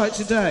Price is Right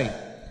today.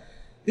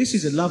 This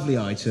is a lovely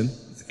item.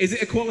 Is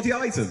it a quality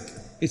item?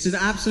 It's an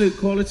absolute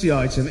quality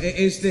item. It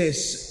is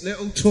this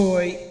little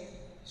toy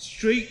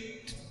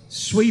street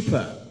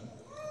sweeper.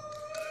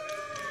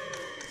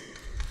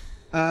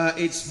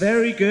 It's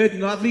very good,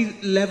 lovely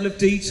level of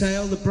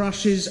detail. The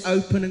brushes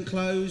open and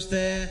close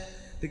there.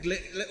 The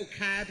little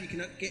cab, you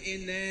can get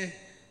in there.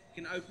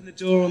 You can open the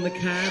door on the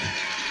cab.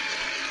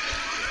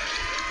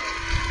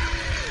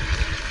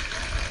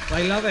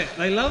 They love it.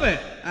 They love it.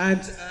 And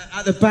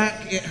at the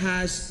back, it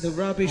has the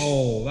rubbish.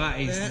 Oh, that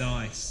is there.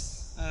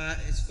 nice.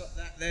 It's got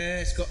that there.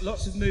 It's got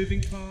lots of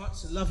moving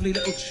parts. A lovely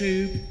little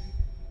tube.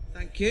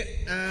 Thank you.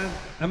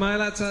 Am I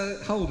allowed to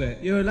hold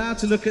it? You're allowed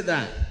to look at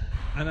that.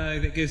 I know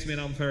that gives me an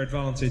unfair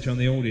advantage on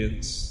the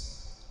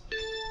audience.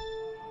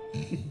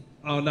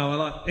 Oh no, I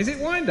like. Is it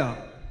wind up?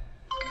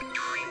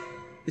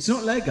 It's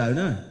not Lego,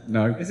 no.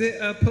 No. Is it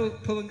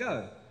pull and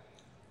go?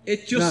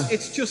 It just, No.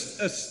 it's just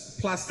a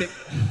plastic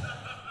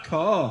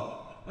car.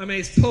 I mean,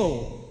 it's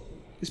pull.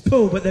 It's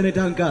pull, but then it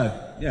don't go.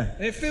 Yeah.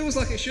 It feels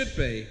like it should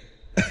be.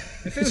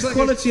 It feels It's a like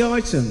quality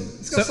item.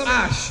 it's got So something.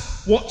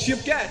 Ash, what's your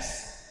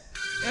guess?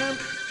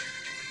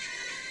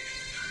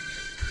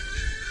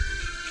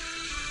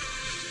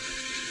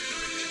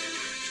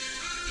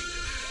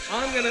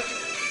 I'm gonna.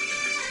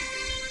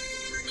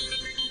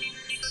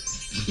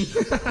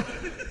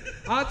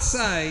 I'd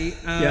say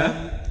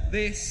Yeah.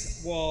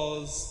 this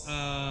was.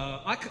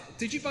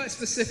 Did you buy it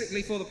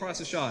specifically for the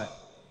price of shite?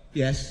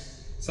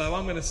 Yes. So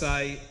I'm going to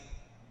say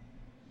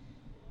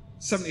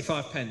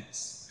 75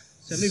 pence.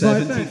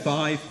 75 pence.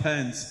 75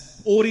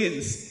 pence.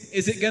 Audience,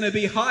 is it going to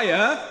be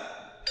higher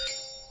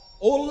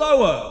or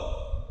lower?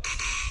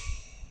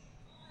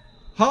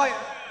 Higher.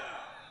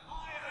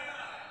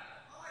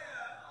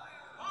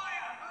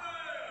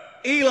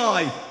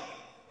 Eli,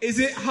 is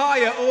it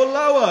higher or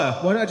lower?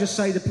 Why don't I just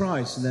say the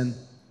price and then...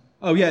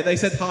 Oh yeah, they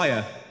said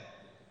higher.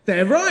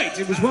 They're right.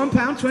 It was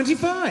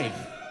 £1.25.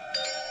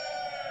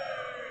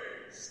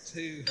 It's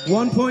too.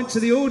 1 point to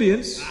the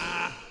audience.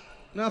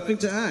 Nothing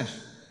to Ash.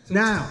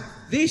 Now,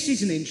 this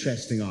is an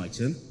interesting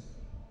item.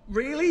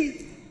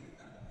 Really?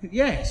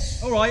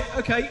 Yes. All right,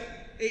 okay.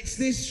 It's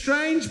this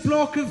strange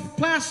block of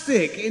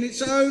plastic in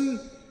its own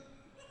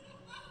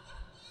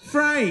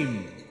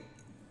frame.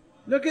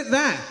 Look at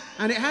that.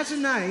 And it has a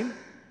name,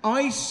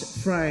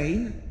 Ice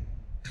Frame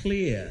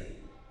Clear.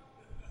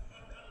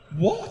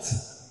 What?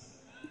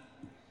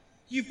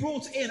 You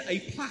brought in a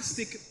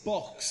plastic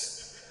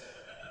box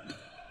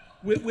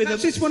with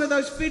Perhaps it's one of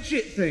those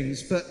fidget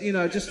things, but, you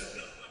know, just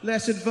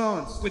less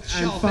advanced With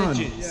and sharp fun.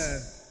 edges. Yeah.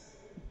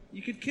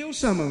 You could kill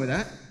someone with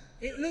that.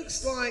 It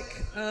looks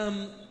like.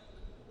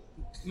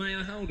 May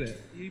I hold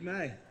it? You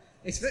may.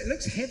 It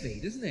looks heavy,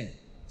 doesn't it?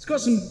 It's got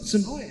some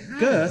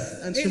girth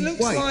and It some looks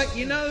weight. like,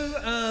 you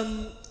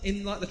know,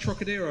 in like the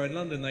Trocadero in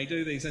London, they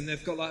do these and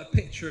they've got like a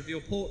picture of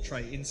your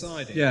portrait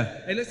inside it.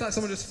 Yeah. It looks like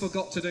someone just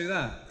forgot to do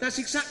that. That's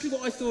exactly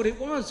what I thought it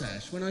was,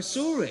 Ash, when I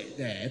saw it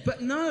there. But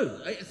no,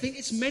 I think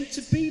it's meant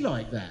to be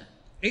like that.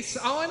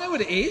 I know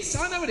what it is.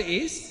 I know what it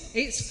is.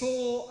 It's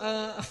for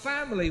a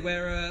family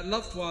where a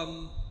loved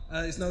one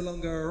is no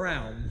longer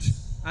around,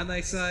 and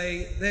they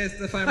say, "There's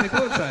the family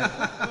portrait."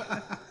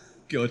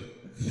 good.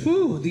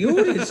 Whew, the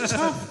audience,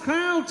 tough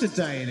crowd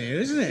today in here,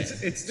 isn't it?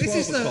 It's 12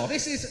 This o'clock.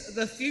 is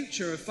the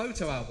future of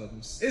photo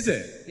albums. Is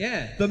it?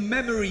 Yeah. The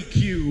memory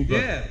cube.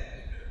 Yeah.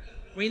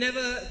 We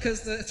never,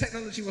 because the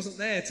technology wasn't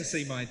there to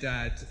see my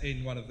dad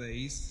in one of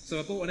these, so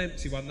I bought an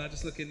empty one and I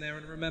just look in there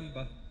and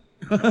remember.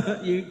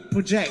 You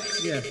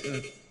project, yeah.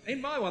 In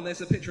my one,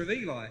 there's a picture of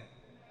Eli.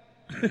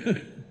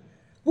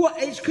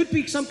 What? It could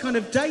be some kind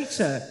of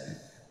data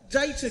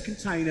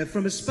container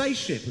from a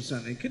spaceship or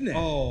something, couldn't it?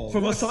 Oh.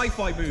 From a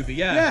sci-fi movie,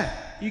 yeah. Yeah.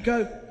 You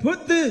go,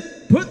 put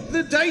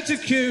the data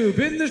cube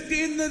in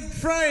the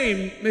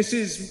frame,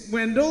 Mrs.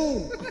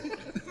 Wendell.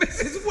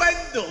 Mrs.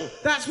 Wendell!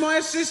 That's my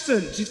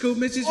assistant. She's called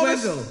Mrs.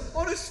 Wendell.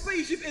 On a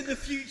spaceship in the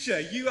future,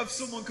 you have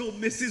someone called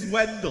Mrs.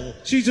 Wendell.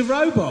 She's a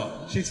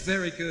robot. She's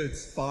very good.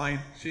 Fine.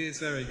 She is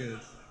very good.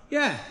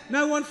 Yeah,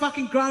 no one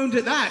fucking groaned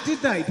at that, did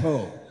they,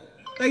 Paul?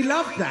 They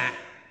loved that.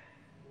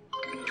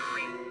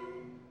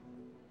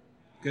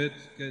 Good,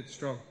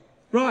 strong.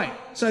 Right,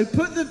 so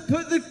put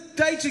the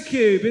data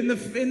cube in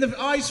the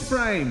ice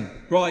frame.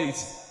 Right.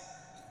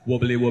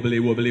 Wobbly, wobbly,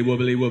 wobbly,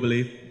 wobbly,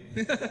 wobbly.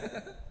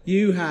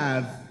 You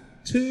have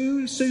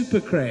 2 super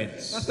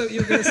creds. I thought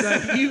you were going to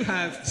say you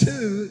have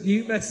 2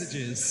 new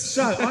messages.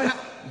 So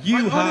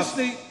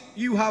honestly,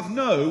 You have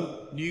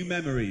no new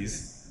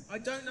memories. I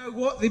don't know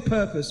what the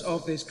purpose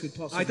of this could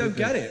possibly be. I don't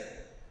get it.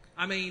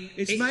 I mean,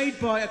 It's made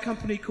by a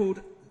company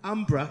called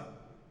Umbra,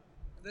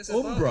 there's a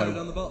Umbro. barcode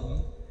on the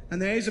bottom.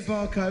 and there is a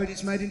barcode.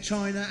 It's made in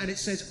China, and it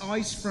says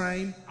ice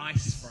frame.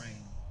 Ice frame.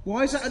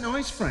 Why is that an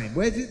ice frame?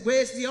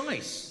 Where's the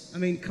ice? I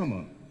mean, come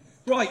on.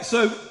 Right,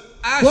 so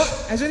Ash... What?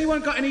 Has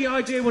anyone got any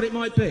idea what it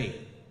might be?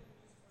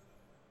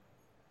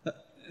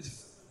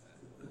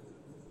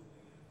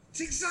 It's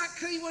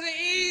exactly what it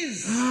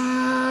is.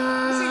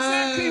 Ah, It's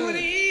exactly what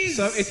it is.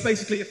 So it's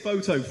basically a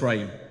photo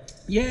frame.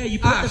 Yeah, you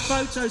put the Ash.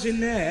 photos in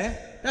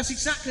there. That's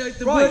exactly like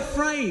the Right. word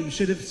frame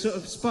should have sort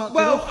of sparked it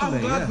Well, off for I'm me.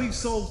 glad yeah. we've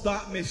solved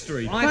that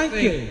mystery. I Thank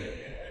think you.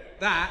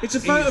 that It's a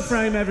photo is-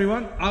 frame,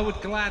 everyone. I would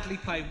gladly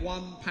pay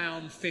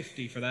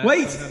 £1.50 for that.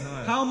 Wait, I don't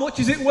know. how much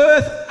is it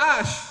worth,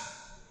 Ash?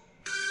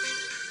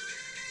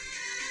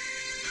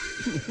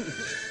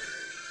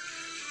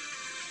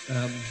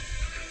 I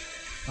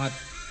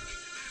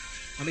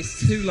mean,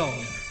 it's too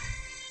long.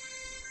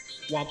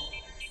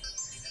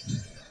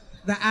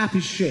 That app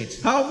is shit.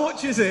 How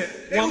much is it?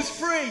 It One- was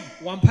free.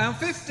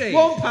 £1.50.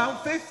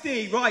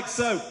 £1.50. Right,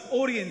 so,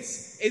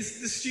 audience, is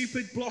the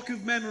stupid block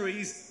of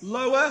memories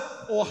lower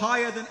or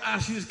higher than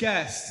Ash's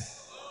guest?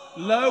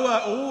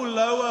 Lower. Oh,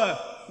 lower.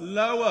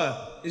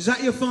 Lower. Is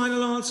that your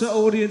final answer,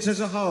 audience as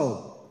a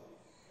whole?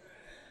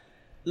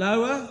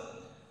 Lower?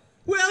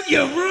 Well,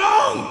 you're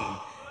wrong!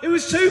 It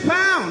was £2.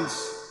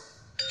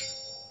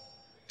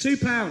 £2.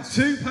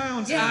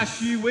 £2, Yeah.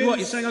 Ash, you win. What,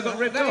 you're saying I got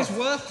ripped That off? is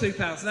worth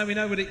 £2. Now we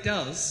know what it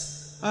does.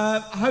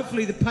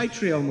 Hopefully the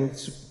Patreon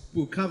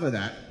will cover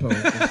that, Paul.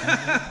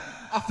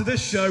 After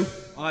this show,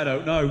 I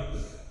don't know.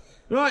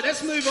 Right,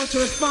 let's move on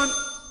to a fun...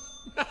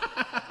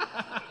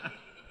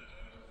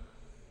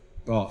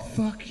 What?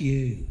 Fuck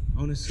you,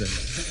 honestly.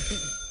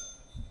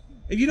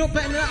 If you're not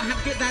betting it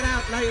out, get that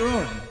out later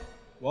on.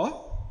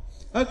 What?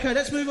 Okay,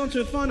 let's move on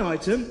to a fun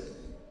item.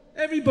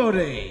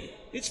 Everybody,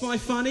 it's my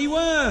funny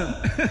worm.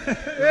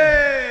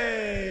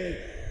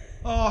 Hey!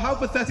 Oh, how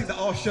pathetic that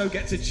our show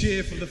gets a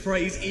cheer from the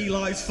phrase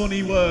Eli's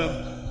funny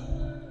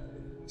worm.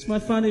 It's my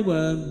funny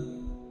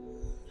worm.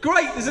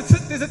 Great,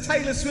 there's a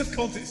Taylor Swift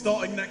concert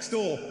starting next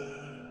door.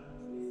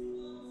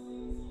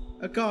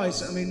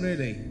 Guys, I mean,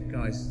 really,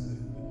 guys.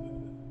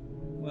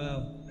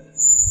 Well,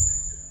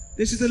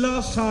 This is the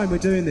last time we're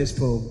doing this,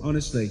 Paul,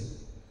 honestly.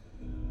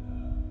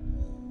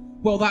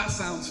 Well, that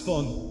sounds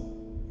fun.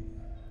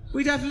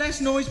 We'd have less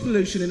noise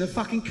pollution in a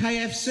fucking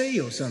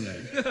KFC or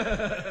something.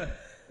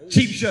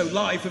 Cheap Show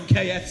live from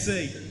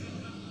KFC.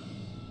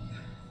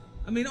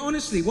 I mean,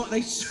 honestly, what,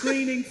 they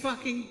screening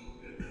fucking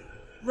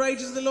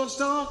Raiders of the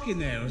Lost Ark in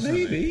there or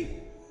something? Maybe.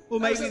 Or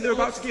maybe How's it they're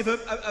not? about to give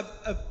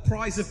a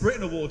Prize of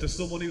Britain award to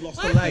someone who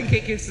lost I a leg.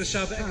 think it gives the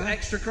show a bit of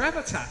extra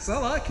gravitas. I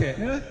like it.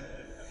 Yeah.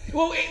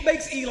 Well, it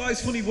makes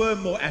Eli's funny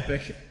worm more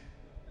epic.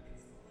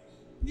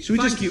 Should we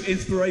Thank just you,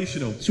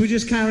 inspirational. Should we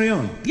just carry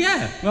on?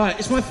 Yeah. Right,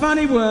 it's my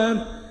funny worm.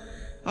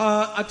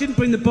 I didn't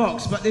bring the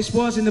box, but this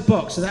was in the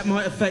box, so that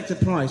might affect the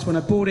price. When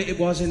I bought it, it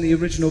was in the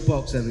original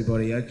box,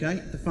 everybody, okay?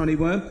 The funny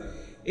worm.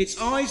 Its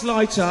eyes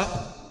light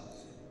up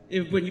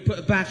when you put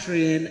a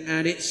battery in,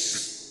 and it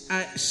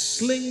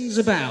slings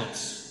about.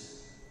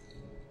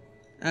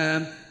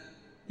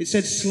 It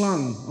said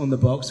slung on the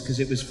box because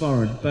it was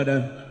foreign, but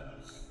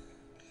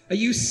Are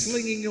you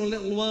slinging your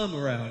little worm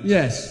around?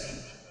 yes.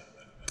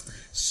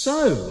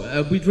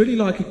 So, we'd really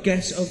like a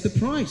guess of the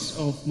price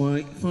of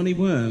my funny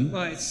worm.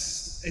 Right,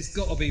 it's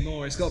got to be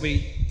more. It's got to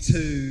be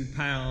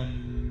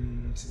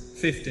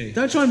 £2.50.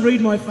 Don't try and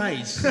read my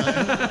face.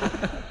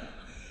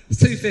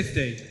 It's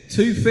 £2.50.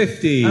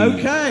 $2.50.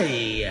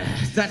 Okay,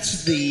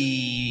 that's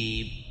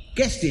the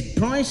guested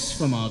price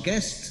from our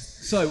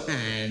guest. So,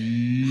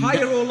 And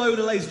higher or lower,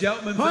 ladies and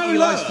gentlemen, for Higher or Eli's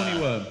lower? funny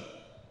worm?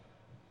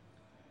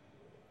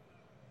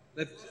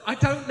 I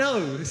don't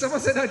know. Someone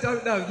said I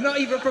don't know. Not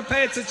even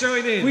prepared to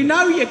join in. we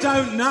know you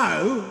don't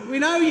know. We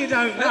know you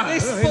don't know. At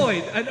this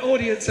point, an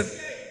audience of...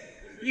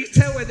 You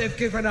tell when they've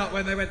given up,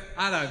 when they went,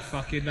 I don't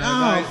fucking know,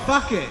 Oh, mate.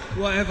 fuck it.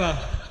 Whatever.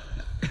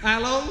 How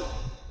long?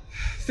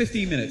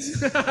 15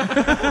 minutes.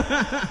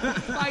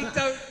 I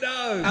don't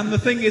know. And the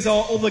thing is,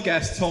 our other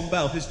guest, Tom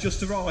Bell, has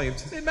just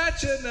arrived.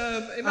 Imagine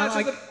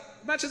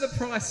the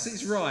Price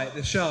is Right,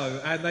 the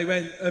show, and they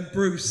went, and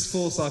Bruce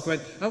Forsyth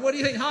went, and what do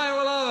you think, higher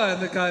or lower?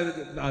 And the guy,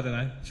 I don't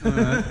know. I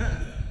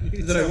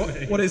don't know,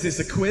 what is this,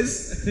 a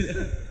quiz?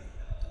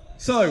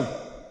 So,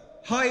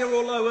 higher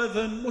or lower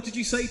than, what did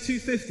you say,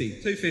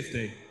 250?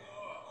 $2.50.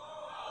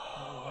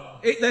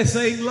 They're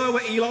saying lower,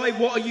 Eli.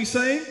 What are you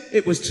saying?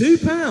 It was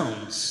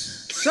 £2.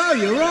 So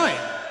you're right.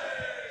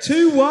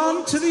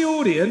 2-1 to the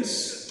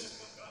audience.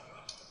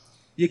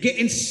 You're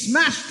getting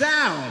smashed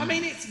down. I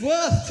mean, it's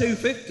worth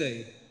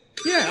 $2.50.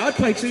 Yeah,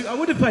 I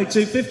would have paid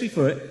 £2.50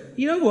 for it.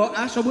 You know what,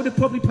 Ash? I would have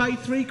probably paid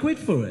 £3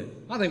 for it.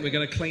 I think we're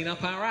going to clean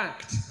up our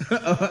act.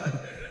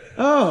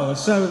 Oh,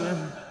 so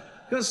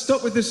got to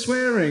stop with the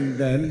swearing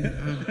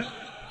then.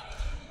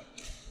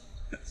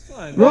 It's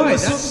fine. Right,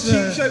 That's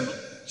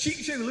that's cheap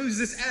show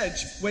loses its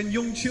edge when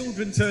young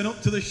children turn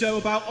up to the show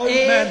about old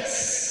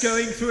It's- men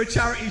going through a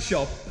charity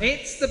shop.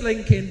 It's the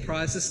blinking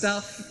price of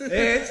stuff.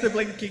 It's the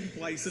blinking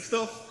place of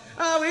stuff.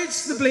 Oh,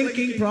 it's the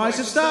blinking price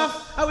of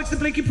stuff. Oh, it's the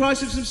blinking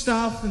price of some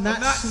stuff, and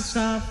that's some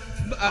stuff.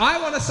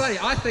 I want to say,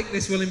 I think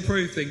this will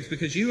improve things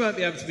because you won't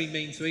be able to be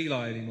mean to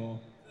Eli anymore.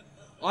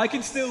 I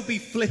can still be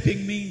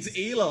flipping mean to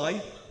Eli.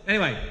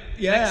 Anyway,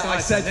 Yeah, next I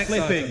item, said next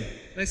flipping. item.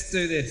 Let's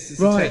do this. It's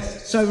a Right.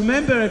 test. So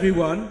remember,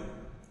 everyone,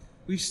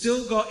 we've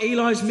still got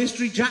Eli's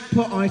mystery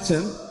jackpot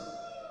item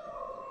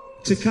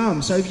to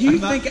come. So if you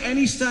think at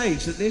any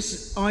stage that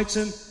this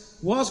item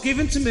was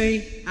given to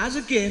me as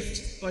a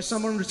gift by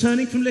someone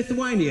returning from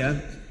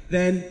Lithuania,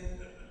 then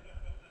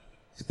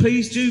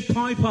please do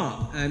pipe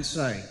up and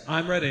say.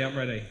 I'm ready.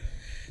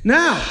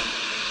 Now,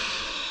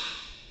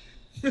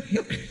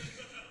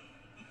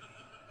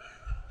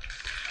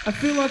 I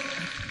feel like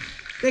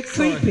they're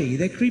creepy.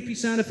 They're creepy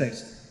sound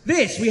effects.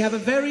 This, we have a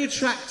very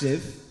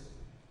attractive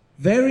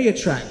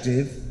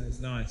It's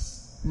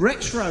nice.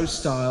 retro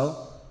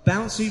style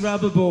bouncy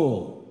rubber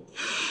ball.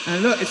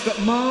 And look, it's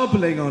got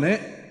marbling on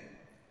it.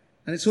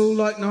 And it's all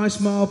like nice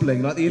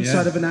marbling, like the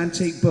inside of an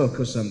antique book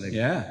or something.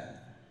 Yeah.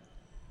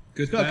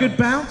 Good. It's got a good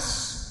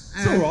bounce.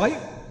 It's all right.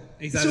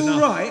 He's It's had all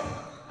enough. right.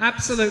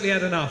 Absolutely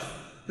had enough.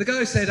 The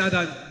guy said, "I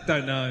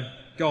don't know."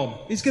 Gone.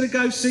 He's going to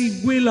go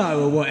see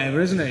Willow or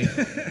whatever, isn't he?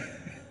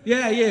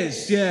 Yeah, he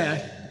is,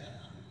 yeah.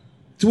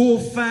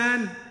 Dwarf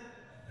fan.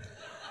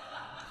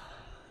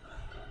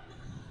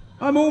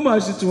 I'm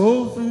almost a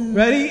dwarf.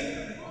 Ready?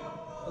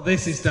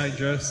 This is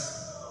dangerous.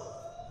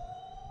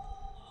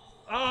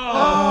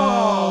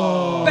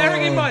 Oh.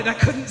 Bearing in mind, I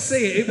couldn't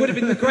see it. It would have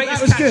been the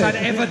greatest was catch good. I'd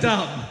ever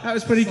done. That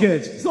was pretty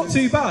good. It's not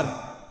too bad.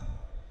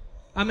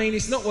 I mean,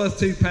 it's not worth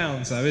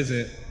 £2, though, is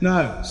it?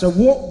 No. So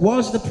what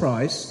was the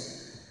price?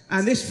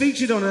 And this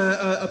featured on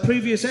a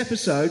previous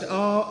episode,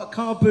 our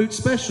car boot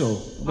special,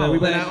 where Oh, we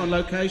went then- out on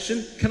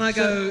location. Can I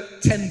go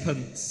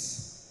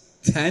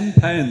 10p? 10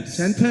 pence.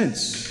 10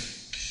 pence.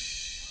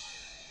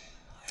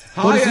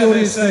 What Higher, does the they're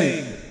audience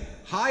saying.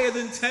 Higher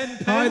than 10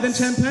 pence. Higher than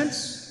 10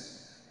 pence?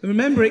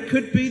 Remember, it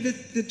could be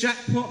the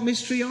jackpot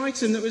mystery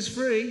item that was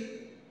free.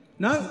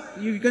 No?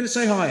 You're going to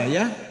say higher,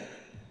 yeah?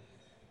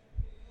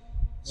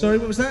 Sorry,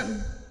 what was that?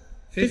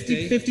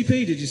 50. 50p,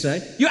 did you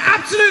say? You're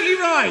absolutely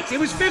right! It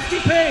was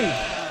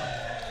 50p!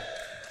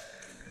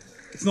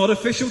 It's not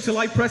official till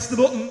I press the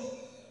button.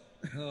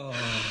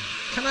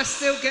 Can I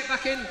still get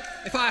back in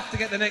if I have to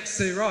get the next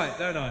two right,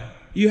 don't I?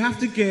 You have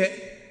to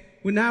get...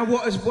 Well, now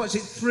what's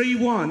it?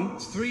 3-1?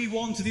 It's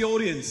 3-1 to the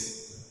audience.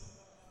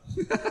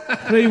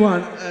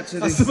 3-1 to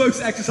That's the... the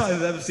most exercise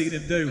I've ever seen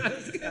him do.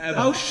 Ever.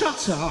 Oh,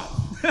 shut up!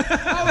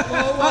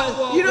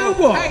 Whoa, You know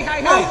what?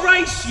 Hey. I'll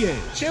race you!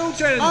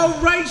 Children! I'll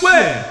race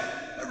Where?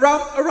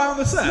 Around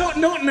the set?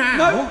 you! Not now!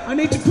 No. I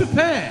need to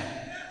prepare.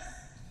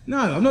 No,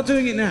 I'm not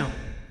doing it now.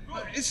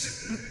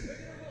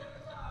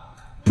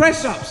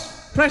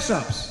 Press-ups!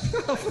 Press-ups!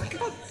 Oh, for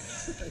God's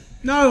sake.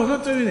 No, I'm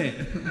not doing it.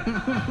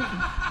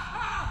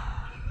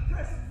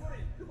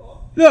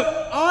 Look,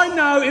 I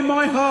know in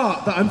my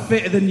heart that I'm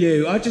fitter than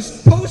you.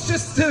 Paul's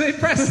just doing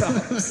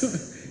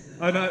press-ups.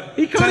 I know.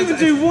 He can't even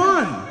do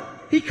one.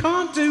 He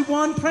can't do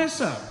one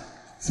press-up.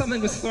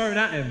 Something was thrown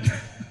at him.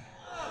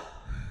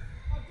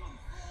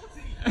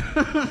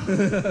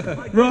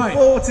 Right.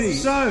 40.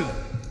 So,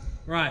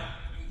 Right.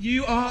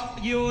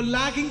 you're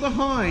lagging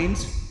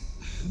behind.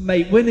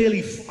 Mate, I'm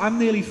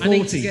nearly 40.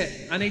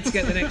 I need to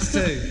get the next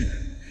two.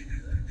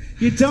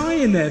 You're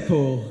dying there,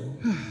 Paul.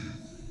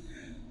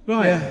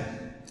 Right. Yeah.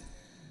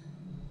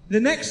 The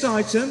next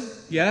item,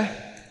 Yeah?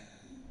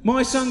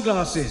 my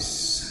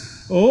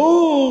sunglasses.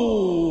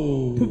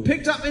 Oh!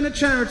 Picked up in a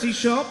charity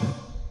shop.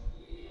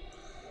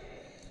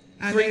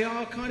 And they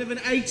are kind of an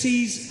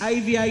 80s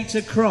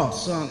aviator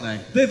cross, aren't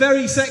they? They're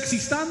very sexy.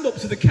 Stand up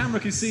so the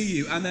camera can see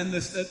you, and then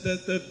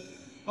the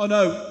oh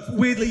no,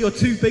 weirdly you're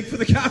too big for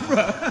the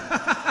camera.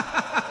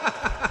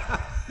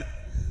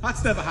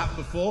 That's never happened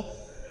before.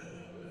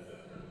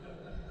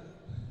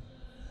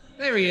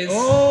 There he is.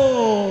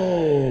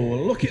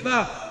 Oh, look at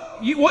that.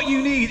 What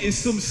you need is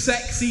some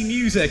sexy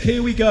music.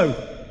 Here we go.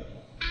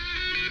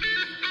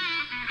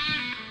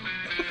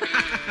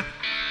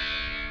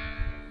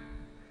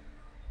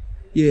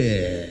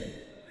 Yeah.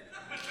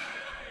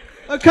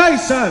 Okay,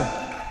 so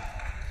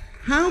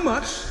how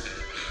much?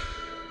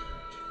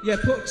 Yeah,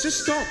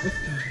 just stop.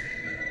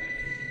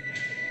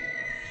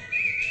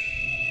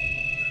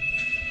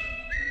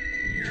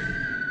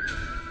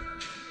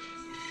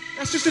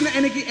 That's just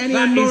any That is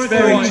Morricone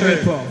very true.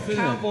 rip-off, isn't it?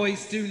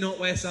 Cowboys do not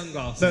wear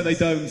sunglasses. No, they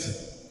don't.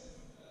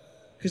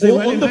 Because they Or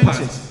weren't underpants.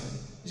 invented.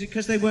 Is it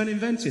because they weren't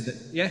invented?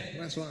 Yeah,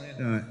 that's right.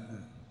 Yeah. Right.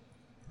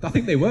 I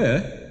think they were.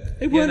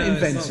 They weren't no,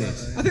 it's not invented.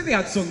 that, I think they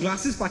had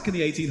sunglasses back in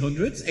the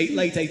 1800s,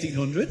 late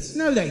 1800s.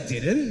 No, they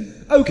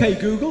didn't. Okay,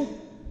 Google.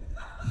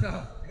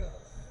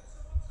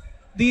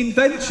 The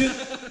invention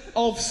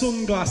of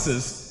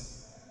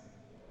sunglasses.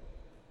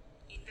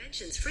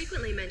 Inventions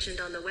frequently mentioned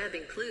on the web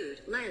include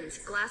lens,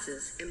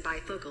 glasses, and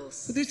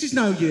bifocals. But this is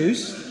no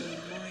use.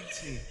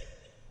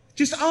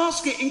 Just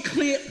ask it in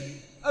clear.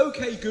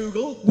 Okay,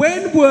 Google.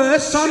 When were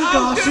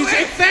sunglasses I'll do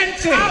it!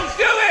 invented? I'll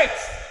do it!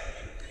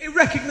 It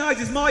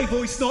recognises my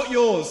voice, not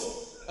yours.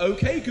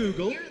 Okay,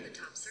 Google. Here are the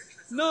top search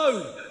results.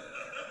 No.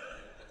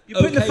 You're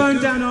putting the Okay, phone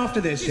Google. down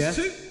after this, yeah?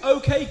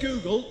 Okay,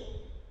 Google.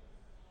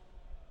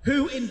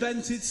 Who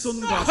invented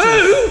sunglasses?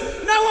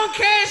 Who? No one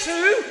cares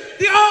who.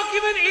 The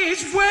argument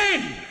is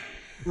when.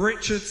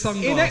 Richard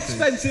Sunglasses.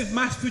 Inexpensive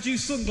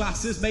mass-produced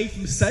sunglasses made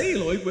from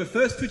celluloid were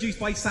first produced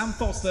by Sam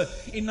Foster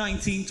in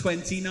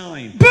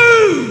 1929.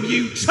 Boom!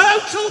 You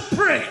total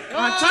prick.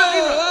 I'm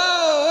totally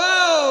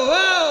right.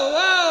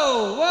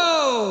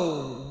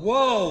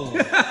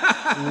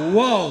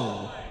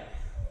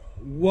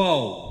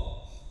 Whoa.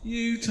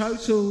 You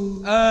total.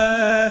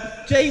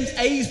 James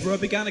Aisborough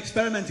began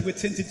experimenting with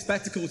tinted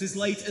spectacles as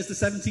late as the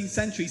 17th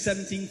century,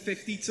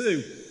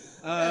 1752.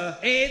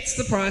 It's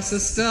the price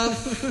of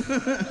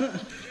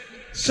stuff.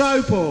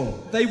 So,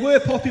 Paul. They were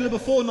popular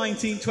before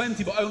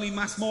 1920, but only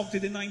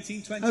mass-marketed in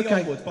 1920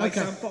 onwards by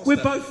Sam Foster.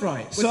 We're both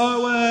right.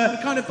 So, We're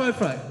kind of both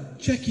right.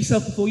 check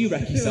yourself before you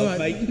wreck yourself, All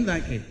right. mate.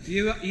 Thank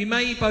you. You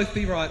may both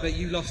be right, but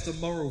you lost a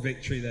moral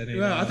victory then. Eli.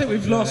 Well, I think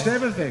we've lost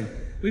everything.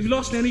 We've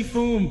lost any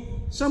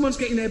form. Someone's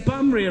getting their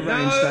bum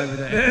rearranged No. over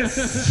there.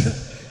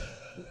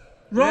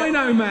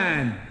 Rhino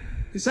Man.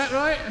 Is that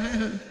right?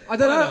 I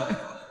don't know.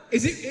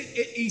 Is it,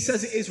 he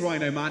says it is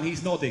Rhino Man.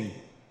 He's nodding.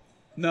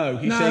 No,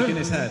 he's No. shaking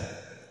his head.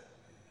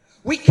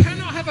 We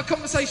cannot have a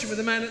conversation with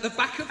a man at the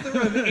back of the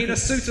room in a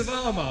suit of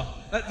armour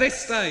at this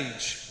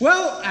stage.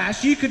 Well,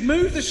 Ash, you could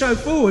move the show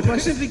forward by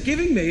simply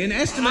giving me an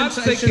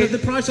estimation thinking of the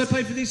price I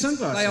paid for these They are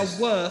sunglasses.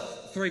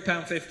 worth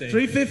 £3.50.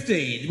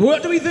 $3.50.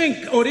 What do we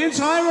think? Audience,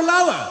 higher or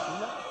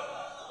lower?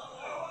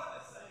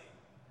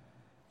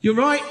 You're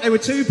right, they were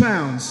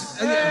 £2.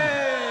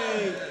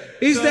 Hey!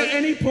 Is So- there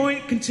any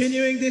point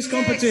continuing this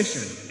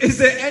competition? Is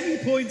there any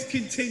point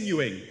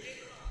continuing?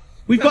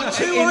 We've got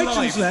two In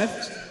items life.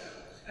 left.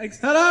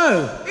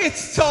 Hello.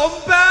 It's Tom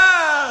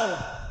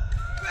Bell!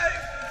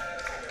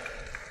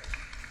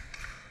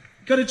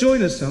 Got to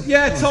join us, Tom.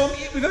 Yeah, Tom,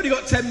 we've only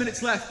got 10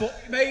 minutes left, but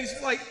May's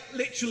like,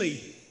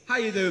 literally, how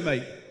you doing,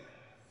 mate?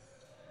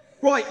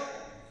 Right,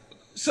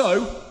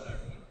 so,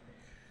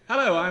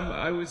 Hello,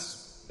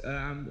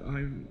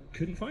 I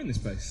couldn't find this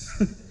place.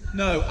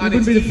 no, and wouldn't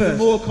it's be the even first.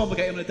 more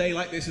complicated on a day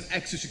like this with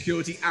extra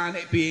security and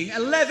it being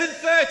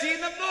 11:30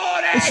 in the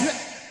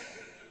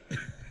morning!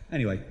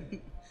 Anyway.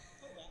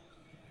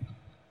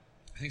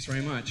 Thanks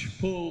very much.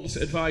 Paul's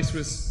advice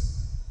was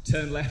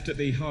turn left at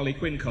the Harley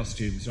Quinn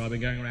costume, so I've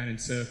been going around in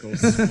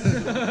circles.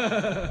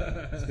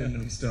 It's been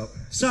non-stop.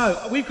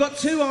 So, we've got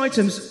two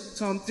items,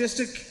 Tom, just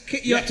to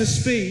get you up to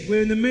speed.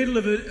 We're in the middle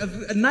of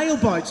a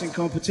nail-biting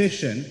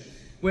competition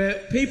where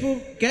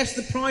people guess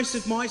the price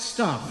of my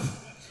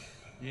stuff.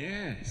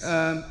 Yes.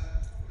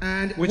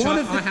 And Which one I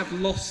of the... have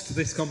lost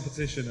this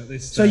competition at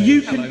this So stage.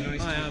 you Hello, can...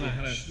 nice Hi, to Anna. meet you.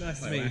 Hello. Nice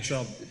to Hello, meet you, Ash.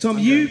 Tom. Tom,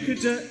 you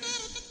could...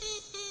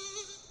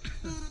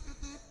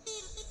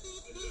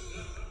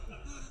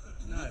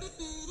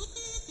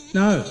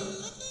 No.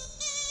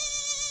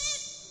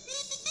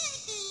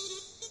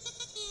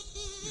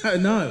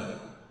 No.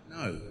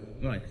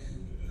 Right.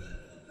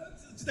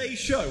 Today's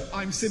show,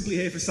 I'm simply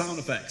here for sound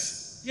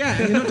effects. Yeah,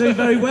 you're not doing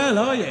very well,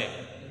 are you?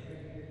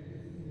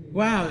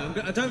 Wow,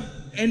 I don't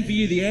envy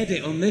you the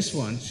edit on this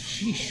one.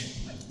 Sheesh.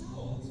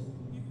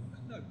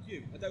 No,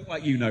 you. I don't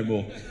like you no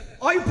more.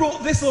 I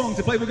brought this along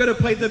to play. We're going to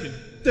play the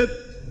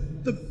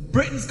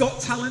Britain's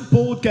Got Talent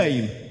board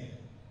game.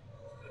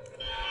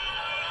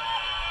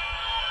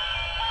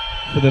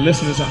 For the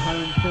listeners at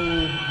home,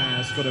 Paul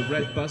has got a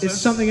red buzzer. It's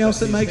something else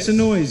that makes a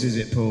noise, is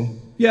it, Paul?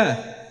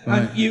 Yeah,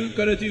 Right. and you've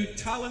got to do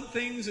talent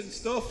things and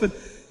stuff, and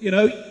you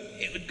know,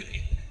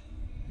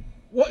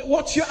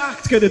 what's your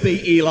act going to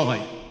be, Eli?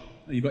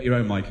 Oh, you've got your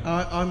own mic.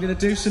 I'm going to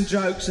do some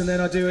jokes and then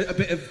I do a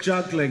bit of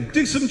juggling.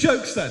 Do some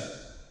jokes then.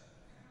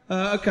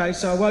 Okay,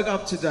 so I woke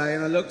up today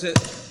and I looked at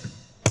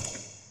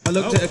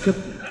a...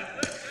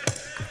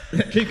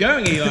 Keep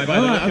going, Eli, by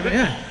the All look right, of it.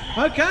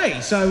 yeah. Okay,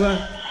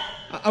 so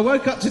I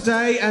woke up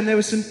today and there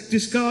were some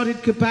discarded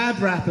kebab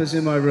wrappers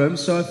in my room,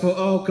 so I thought,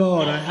 oh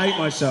God, I hate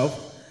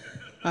myself.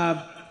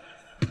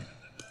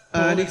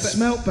 And it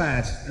smelt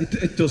bad.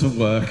 It doesn't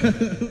work.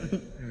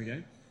 There we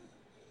go.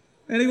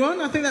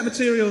 Anyone? I think that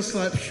material's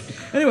like...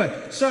 Anyway,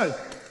 so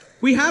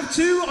we have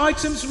two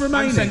items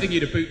remaining. I'm sending you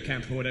to boot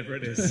camp or whatever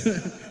it is.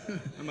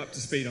 I'm up to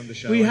speed on the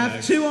show. We I have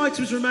know. two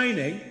items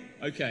remaining.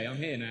 Okay, I'm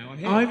here now. I'm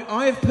here.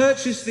 I have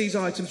purchased these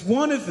items.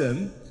 One of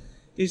them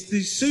is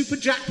the super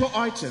jackpot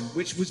item,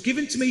 which was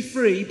given to me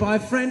free by a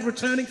friend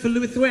returning for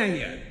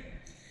Lithuania.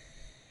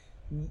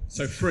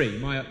 So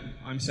free.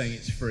 I'm saying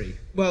it's free.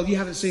 Well, you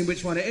haven't seen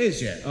which one it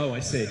is yet. Oh, I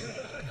see.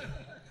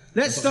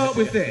 Let's start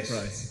with this.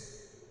 Right.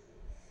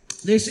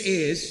 This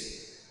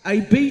is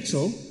a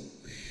beetle,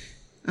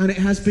 and it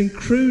has been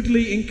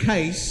crudely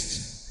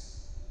encased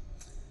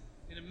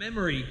In a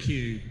memory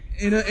cube.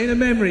 in a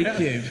memory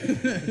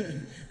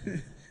cube.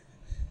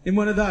 In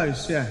one of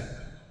those, yeah.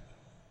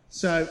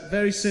 So,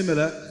 very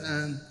similar.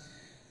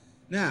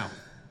 Now,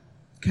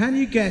 can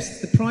you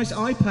guess the price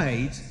I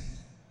paid?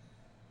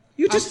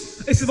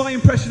 It's my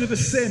impression of a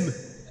sim.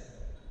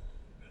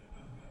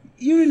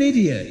 You're an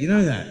idiot, you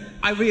know that.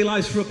 I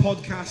realise for a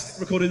podcast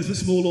recording for a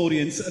small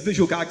audience,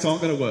 visual gags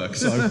aren't going to work.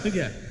 So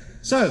Yeah.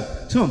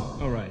 So, Tom,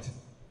 All right.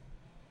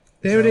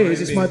 there it So is.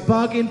 I'm It's my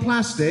bug in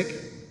plastic.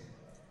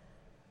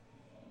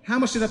 How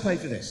much did I pay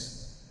for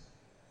this?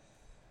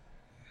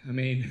 I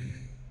mean,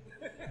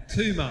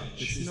 Too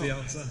much is the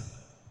answer.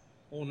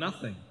 Or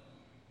nothing.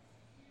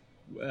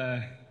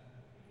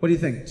 What do you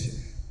think?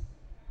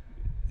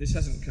 this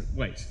hasn't.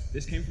 Wait,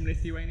 this came from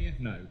Lithuania?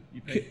 No.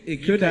 You pay, It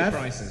could UK have.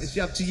 prices. It's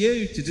up to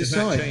you to Because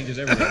that decide. changes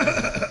everything.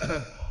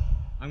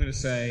 I'm going to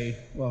say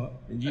What?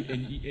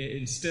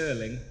 in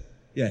sterling.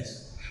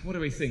 Yes. What do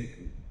we think,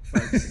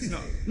 folks? It's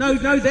not.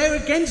 No, they're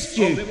against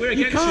you. Oh, we're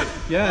you against can't.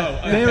 you.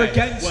 Yeah, Oh, they're okay.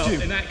 against well, you.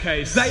 In that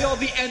case, they are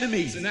the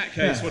enemies. in that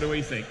case, Yeah. what do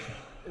we think?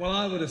 Well,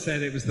 I would have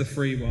said it was the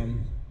free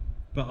one,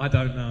 but I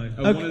don't know.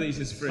 Oh, one of these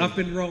is free. I've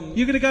been wrong.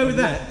 You're going to go with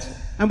that?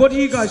 And what do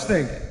you guys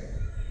think?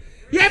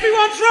 Yeah,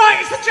 everyone's right.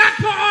 It's the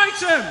jackpot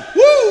item.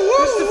 Woo!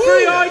 It's the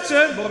free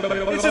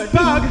item. It's a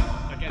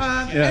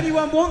bug.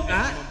 Anyone want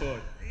that? I'm on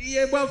board.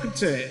 Yeah, welcome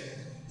to it.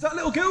 That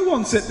little girl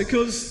wants it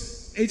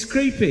because It's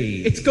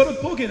creepy. it's got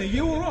a bug in it. Are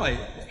you all right?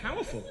 It's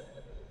powerful.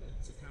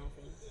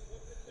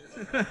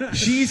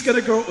 She's going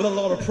to grow up with a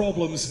lot of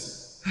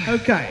problems.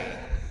 Okay.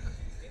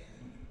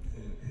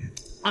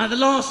 The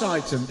last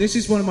item. This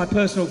is one of my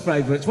personal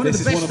favourites. One This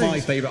of the is best one of my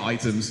things favourite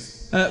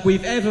items.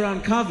 we've ever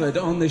uncovered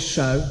on this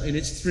show in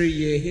its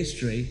 3-year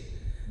history.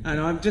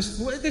 And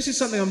this is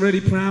something I'm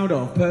really proud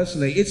of,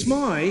 personally. It's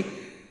my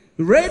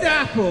Red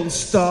Apple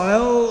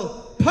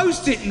style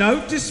Post-it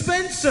note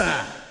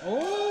dispenser.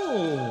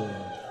 Oh.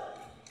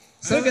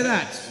 Look at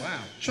that. Wow.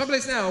 Trouble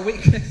is now,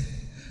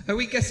 are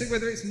we guessing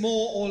whether it's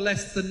more or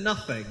less than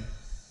nothing?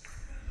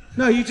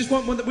 No, you just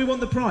want one that we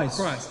want the price.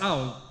 Price.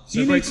 Oh. So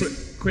You very need to-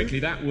 quickly,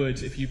 that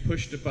would, if you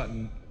pushed a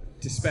button,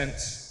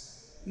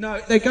 dispense. No,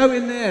 they go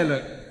in there,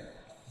 look.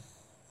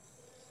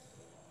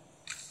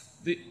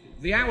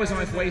 The hours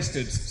I've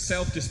wasted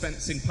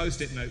self-dispensing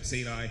post-it notes,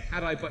 Eli,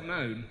 had I but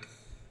known.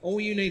 All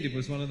you needed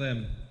was one of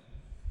them.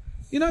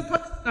 You know,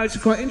 Post-it notes are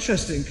quite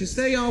interesting because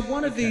they are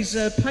one of these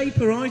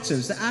paper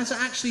items that has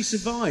actually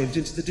survived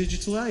into the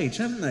digital age,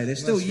 haven't they? They're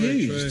still That's very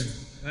used.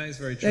 true. That is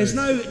very true. There's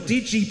no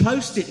digi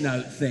Post-it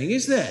note thing,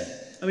 is there?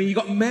 I mean, you've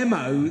got the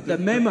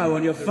memo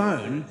on your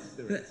phone.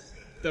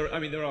 There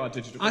are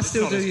digital. I it's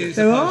still not do as good. use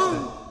There a are.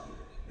 Post-it.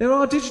 There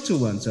are digital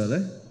ones, are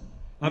there?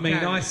 I mean,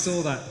 can. I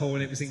saw that, Paul,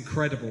 and it was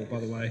incredible, by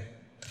the way.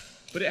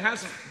 But it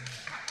hasn't.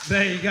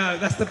 There you go.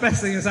 That's the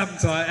best thing that's happened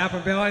to it. It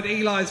happened behind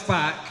Eli's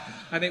back,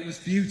 and it was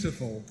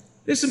beautiful.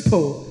 Listen,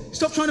 Paul,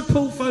 stop trying to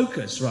pull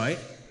focus, right?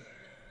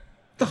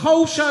 The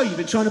whole show you've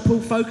been trying to pull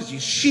focus, you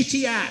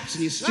shitty apps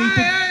and your stupid...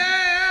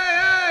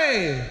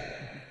 Hey!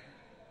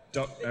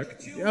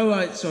 Okay. Oh,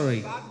 right,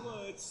 sorry.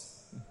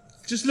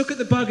 Just look at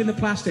the bug in the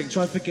plastic,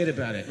 try and forget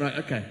about it. Right,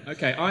 okay.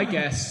 Okay, I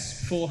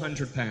guess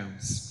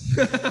 £400.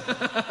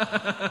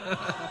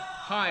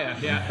 Higher,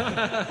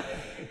 yeah.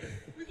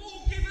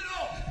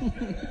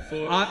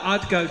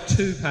 I'd go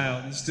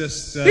 £2,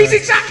 just... He's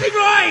exactly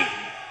right!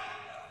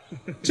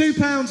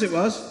 £2 it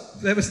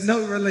was. There was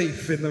no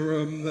relief in the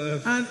room.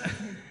 And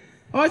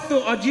I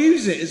thought I'd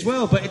use it as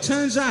well, but it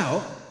turns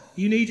out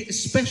you need a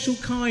special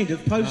kind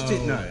of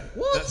Post-it note.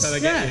 What? That's how they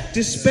get Yeah,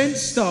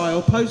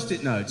 dispense-style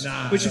Post-it notes,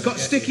 Nah, which have got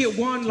sticky at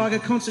one, like a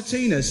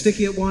concertina,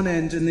 sticky at one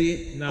end and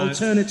the No.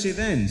 alternative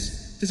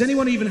ends. Does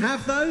anyone even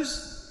have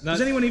those? No.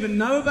 Does anyone even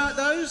know about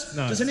those?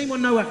 No. Does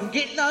anyone know how to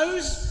get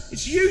those?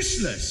 It's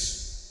useless.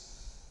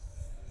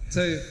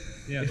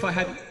 Yeah. If I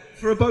had,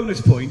 for a bonus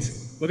point,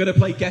 we're going to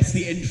play Guess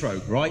the Intro,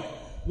 right?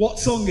 What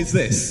song is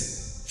this?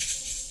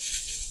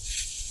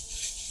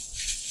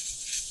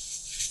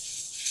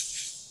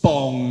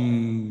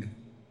 Bong.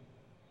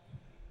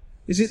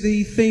 Is it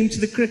the theme to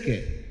the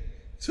cricket?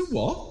 To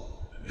what?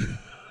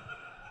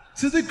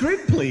 To the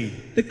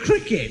Grimpley. The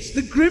cricket?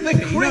 The Grimley?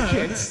 The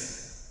cricket?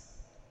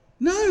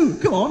 No,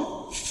 come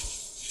on.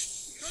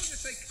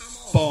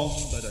 Bom,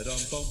 ba-da-dum,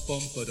 bum,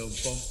 bum, ba-dum,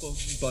 bum, bum,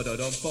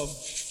 ba-da-dum, bum.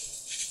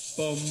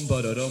 Bum,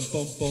 ba-da-dum,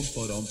 bum, bum,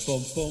 ba-dum,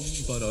 bum, bum,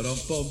 ba-da-dum,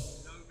 bum.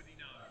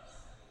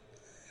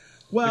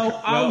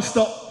 Well, I'll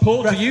stop.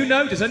 Paul, do you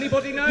know? Does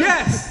anybody know?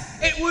 Yes!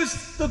 It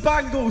was the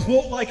Bangles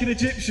Walk Like an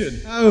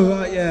Egyptian. Oh,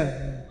 right,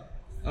 yeah.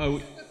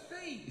 Oh,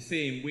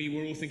 theme. We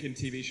were all thinking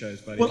TV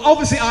shows, buddy. Well,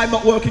 obviously I'm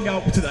not working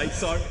out today,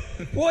 so...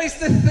 What is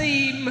the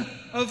theme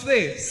of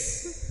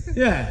this?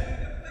 Yeah.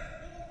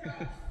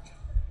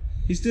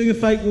 He's doing a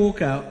fake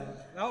walkout.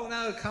 Oh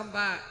no, come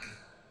back.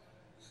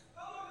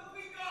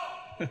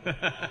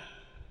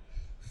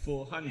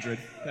 £400.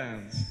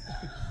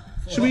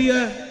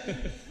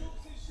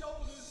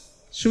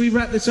 Should we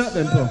wrap this up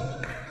then, Paul? We're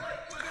going to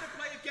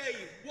play a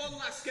game. One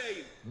last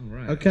game. All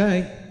right.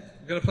 Okay.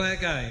 We're going to play a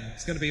game.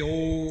 It's going to be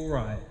all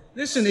right.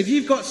 Listen, if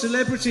you've got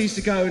celebrities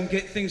to go and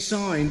get things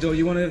signed, or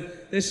you want to,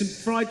 there's some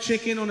fried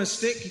chicken on a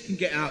stick you can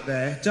get out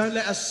there. Don't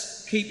let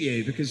us keep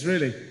you, because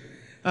really,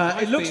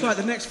 it looks like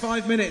the next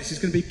 5 minutes is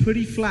going to be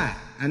pretty flat,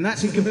 and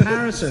that's in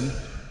comparison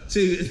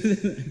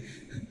to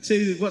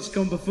what's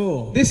gone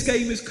before. This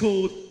game is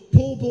called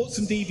Paul Bought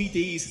Some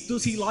DVDs.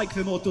 Does he like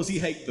them or does he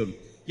hate them?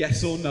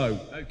 Yes or no?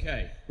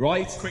 Okay.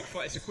 Right? It's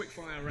a quick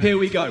fire round. Here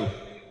we go.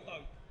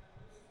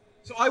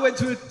 So I went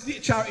to a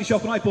charity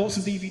shop and I bought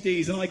some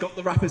DVDs, and I got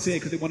the wrappers here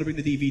because they want to bring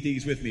the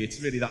DVDs with me. It's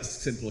really that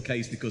simple a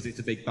case because it's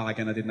a big bag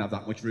and I didn't have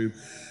that much room.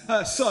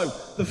 So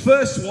the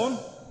first one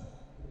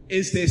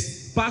is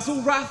this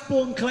Basil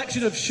Rathbone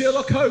collection of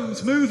Sherlock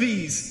Holmes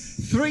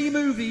movies. 3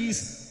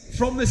 movies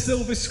from the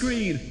silver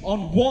screen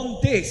on one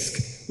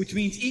disc, which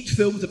means each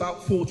film's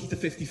about 40 to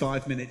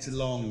 55 minutes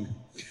long.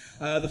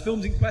 The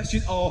films in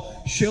question are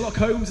Sherlock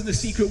Holmes and the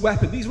Secret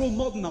Weapon. These are all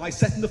modernised,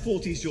 set in the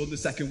 40s during the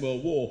Second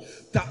World War.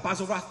 That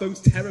Basil Rathbone's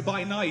Terror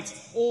by Night,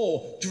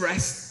 or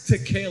Dressed to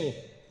Kill.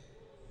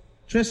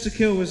 Dressed to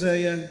Kill was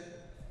a...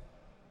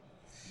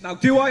 Now,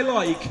 do I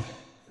like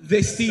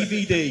this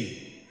DVD?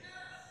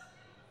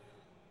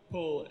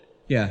 Paul,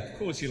 Yeah. of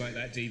course you like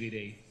that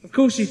DVD. Of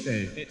course you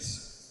do.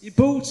 You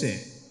bought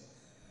it.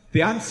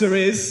 The answer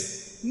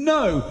is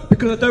no,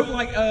 because I don't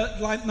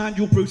like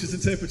Nigel Bruce's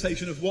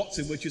interpretation of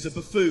Watson, which is a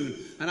buffoon,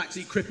 and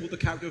actually crippled the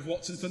character of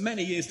Watson for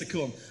many years to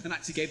come, and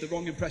actually gave the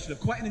wrong impression of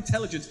quite an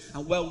intelligent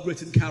and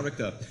well-written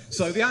character.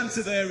 So the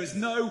answer there is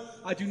no,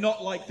 I do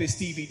not like this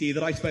DVD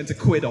that I spent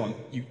 £1 on,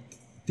 you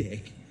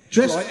dick.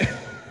 Right?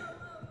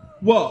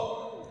 What?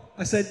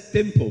 I said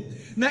dimple.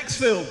 Next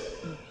film,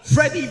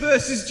 Freddy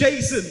vs.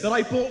 Jason, that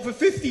I bought for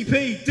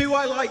 50p. Do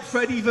I like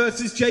Freddy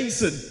vs.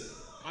 Jason?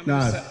 I'm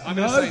going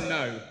to say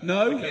no.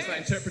 No? Because that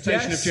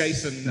interpretation Yes? of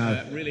Jason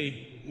No.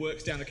 really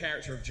works down the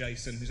character of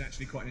Jason, who's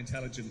actually quite an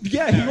intelligent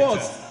Yeah, he character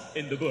was.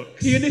 in the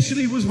books. He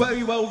initially was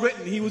very well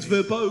written. He was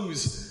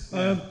verbose.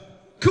 Of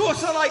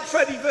course I like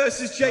Freddy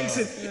vs.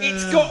 Jason.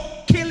 It's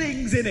got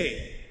killings in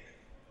it.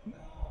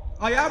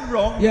 I am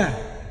wrong. Yeah.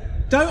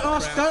 Don't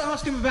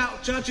ask him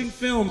about judging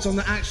films on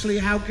actually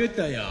how good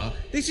they are.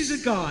 This is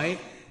a guy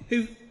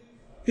who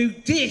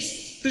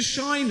dissed The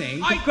Shining,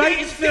 the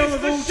greatest film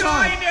of all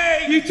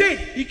time. You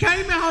did. You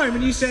came home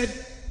and you said,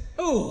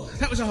 "Oh,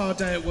 that was a hard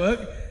day at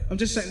work." I'm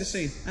just setting the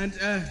scene. And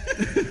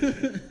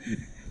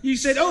you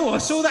said, "Oh, I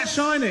saw that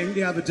Shining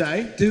the other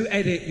day." Do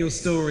edit your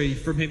story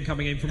from him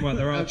coming in from work.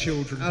 There are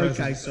children present.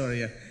 Okay,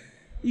 sorry. Yeah.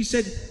 You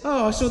said,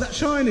 "Oh, I saw that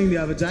Shining the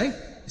other day.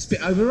 It's a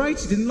bit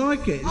overrated. Didn't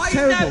like it. It's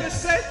terrible." I never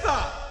said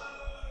that.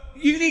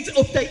 You need to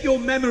update your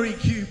memory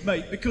cube,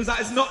 mate, because that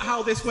is not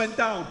how this went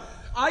down.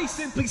 I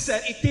simply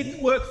said it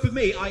didn't work for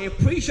me. I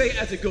appreciate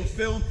it as a good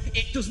film.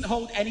 It doesn't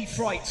hold any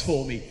frights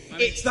for me.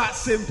 It's that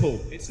simple.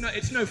 It's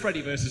no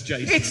Freddy versus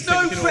Jason. It's I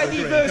no think we can all Freddy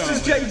agree,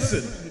 versus can't we?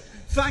 Jason.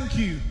 Thank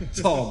you,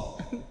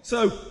 Tom.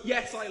 So,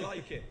 yes, I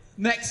like it.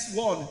 Next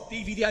one,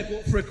 DVD I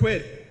bought for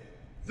 £1.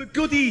 The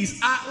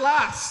Goodies, at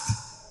last.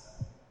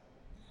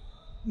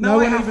 Now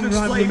I have to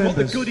explain what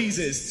the Goodies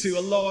is to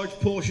a large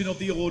portion of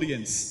the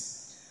audience.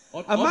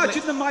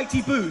 Imagine the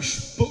Mighty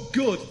Boosh, but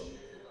good.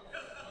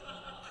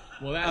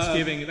 Well,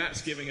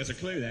 that's giving us a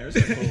clue there,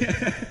 isn't it,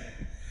 Paul?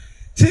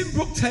 Tim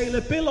Brooke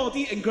Taylor, Bill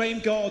Oddie and Graham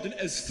Garden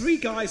as 3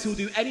 guys who'll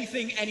do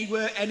anything,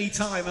 anywhere,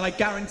 anytime, and I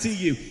guarantee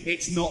you,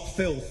 it's not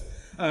filth.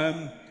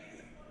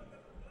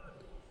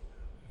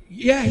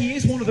 Yeah, he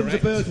is. One of them's a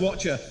bird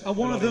watcher, and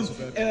one of them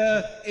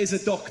is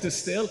a doctor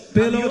still.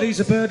 Bill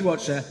Oddie's a bird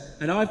watcher,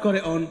 and I've got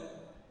it on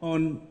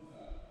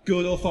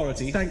good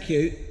authority. Thank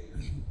you.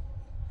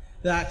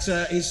 That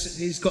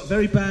he's got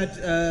very bad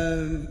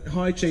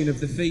hygiene of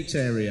the feet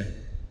area.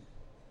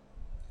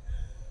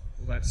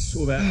 Well, that's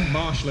all that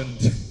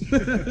marshland.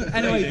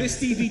 Anyway, this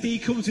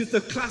DVD comes with the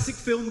classic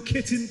film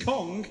Kitten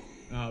Kong,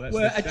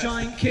 where a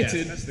giant kitten...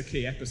 Yeah, that's the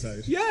key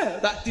episode. Yeah,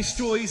 that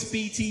destroys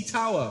BT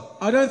Tower.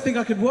 I don't think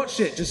I could watch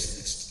it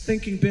just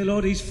thinking Bill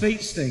Oddie's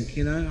feet stink,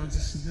 you know?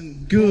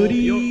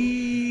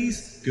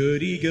 Goodies,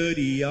 goody,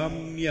 goody,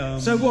 yum,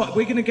 yum. So what,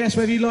 we're going to guess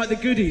whether you like the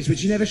Goodies,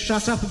 which you never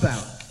shut up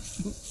about?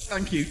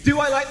 Thank you. Do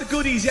I like the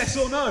Goodies, yes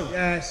or no?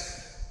 Yes.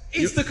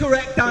 It's the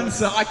correct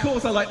answer. Of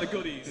course I like the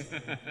Goodies.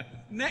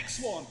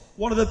 Next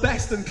one of the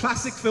best and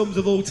classic films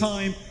of all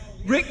time.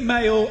 Rick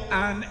Mayall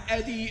and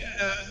Eddie...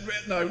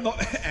 no,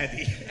 not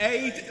Eddie.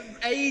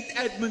 Ade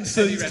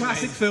Edmondson's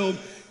classic film,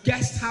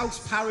 Guest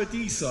House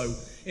Paradiso.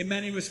 In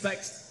many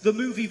respects, the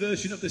movie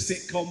version of the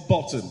sitcom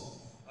Bottom.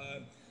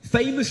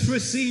 Famous for a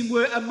scene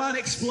where a man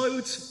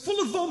explodes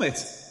full of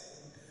vomit.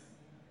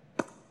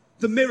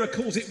 The Mirror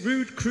calls it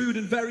rude, crude,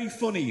 and very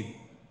funny.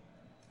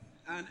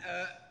 And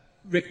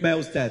Rick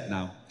Mayall's dead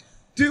now.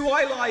 Do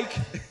I like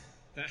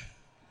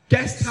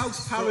Guest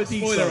House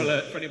Paradiso? Spoiler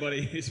alert for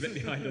anybody who's a bit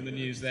behind on the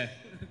news there.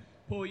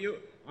 Paul,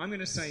 I'm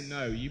going to say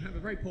no. You have a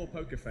very poor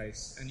poker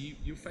face, and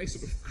your face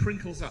sort of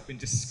crinkles up in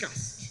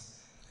disgust.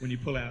 when you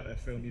pull out a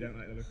film you don't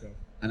like the look of.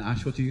 And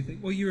Ash, what do you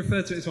think? Well, you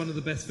referred to it as one of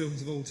the best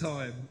films of all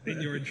time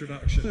in your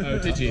introduction. Oh,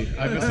 did you?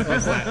 I must have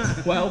missed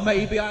that. Well,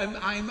 maybe I'm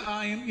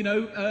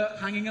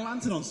hanging a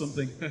lantern on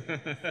something.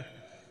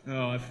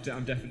 Oh,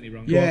 I'm definitely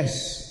wrong.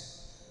 Yes.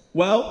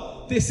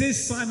 Well, this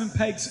is Simon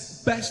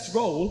Pegg's best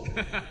role,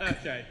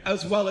 Okay.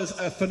 as well as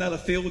Fenella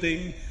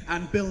Fielding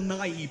and Bill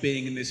Nighy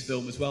being in this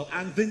film as well,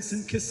 and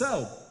Vincent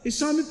Cassell. Is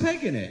Simon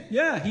Pegg in it?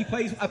 Yeah, he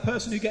plays a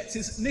person who gets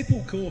his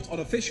nipple caught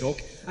on a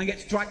fishhook and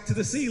gets dragged to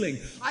the ceiling.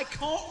 I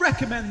can't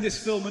recommend this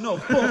film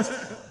enough, but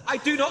I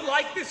do not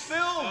like this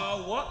film.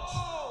 Oh,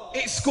 what?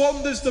 It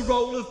squanders the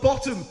role of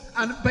Bottom,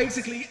 and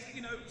basically,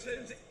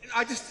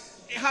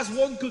 it has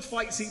one good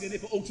fight scene in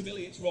it, but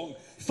ultimately it's wrong.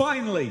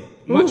 Finally,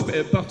 Much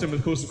better. Bottom,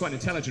 of course, is quite an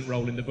intelligent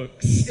role in the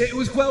books. it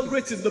was well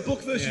written. The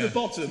book version Yeah. of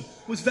Bottom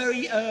was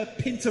very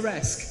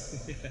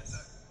Pinteresque.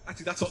 Yes.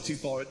 Actually, that's not too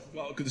far.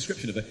 Well, a good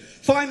description of it.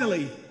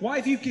 Finally, why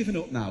have you given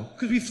up now?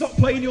 Because we've stopped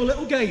playing your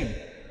little game.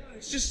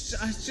 It's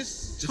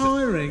just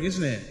tiring,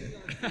 isn't it?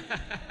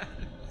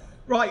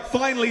 Right,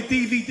 finally,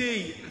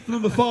 DVD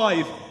number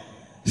 5.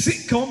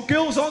 Sitcom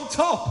Girls on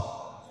Top.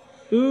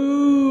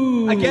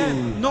 Ooh.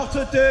 Again, not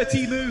a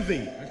dirty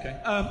movie. Okay.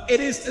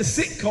 It is a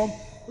sitcom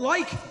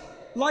like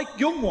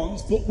Young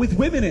Ones, but with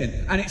women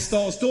in. And it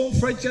stars Dawn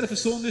French, Jennifer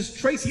Saunders,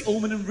 Tracy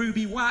Ullman and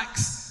Ruby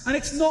Wax. And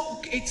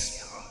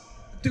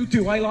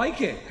do I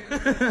like it?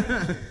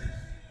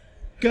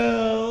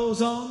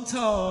 Girls on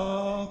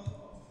Top.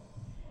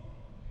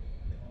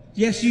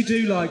 Yes, you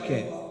do like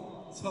it.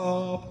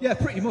 Top. Yeah,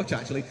 pretty much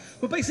actually.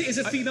 But basically it's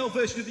a female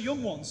version of the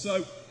Young Ones,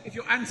 so if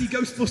you're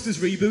anti-Ghostbusters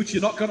reboot,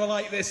 you're not going to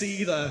like this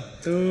either.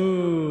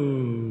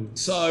 Ooh.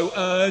 So,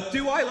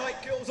 do I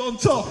like Girls on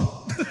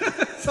Top?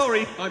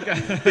 Sorry,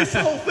 this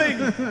whole thing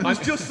was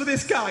just for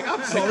this gag.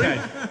 I'm sorry.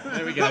 Okay.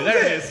 There we go. That was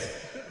There it it. is.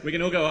 We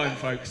can all go home,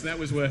 folks. That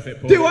was worth it,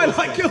 Paul. Do I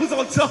like Girls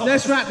on Top?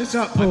 Let's wrap this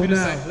up, Paul, gonna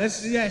now.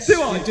 say- Yes,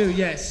 Do I? you do,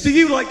 yes. Do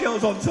you like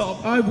Girls on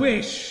Top? I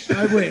wish.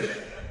 Come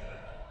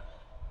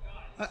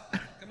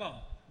on.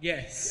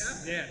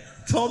 Yes. Yeah.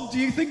 Tom, do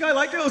you think I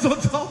like Girls on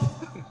Top?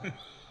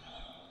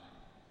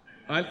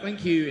 I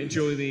think you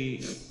enjoy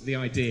the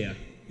idea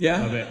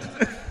Yeah. of it.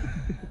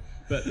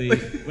 But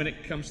when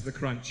it comes to the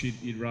crunch,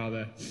 you'd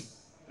rather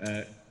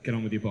get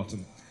on with your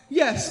bottom.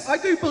 Yes, I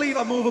do believe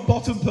I'm more of a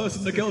bottom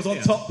person than a Girls on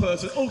Top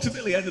person.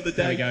 Ultimately, end of the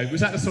There we day. go.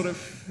 Was that the sort of...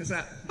 Is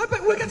that... I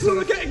bet we're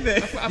getting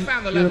there. I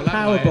found the You're a level,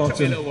 power haven't I? It took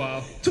me a bottom. little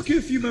while. Took you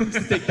a few moments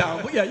to dig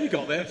down, but yeah, you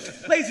got there.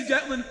 Ladies and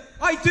gentlemen,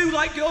 I do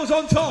like Girls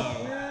on Top.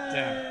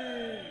 Damn.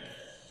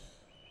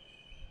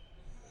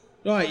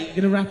 Right, you're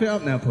going to wrap it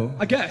up now, Paul?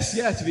 I guess,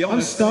 yeah, to be I'm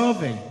honest.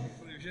 starving.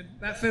 Conclusion.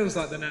 That feels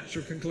like the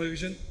natural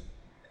conclusion.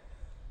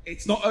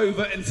 It's not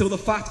over until the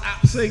fat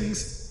app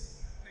sings.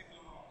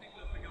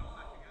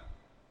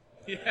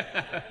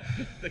 Yeah.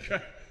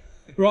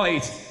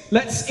 Right,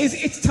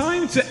 it's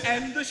time to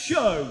end the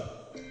show.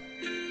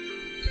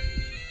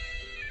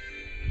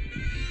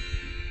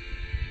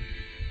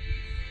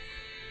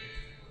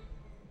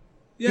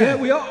 Yeah,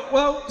 we are.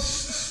 Well,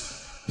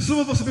 some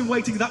of us have been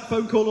waiting for that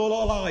phone call all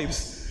our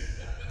lives.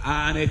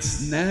 And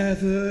it's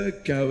never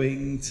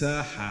going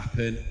to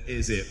happen,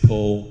 is it,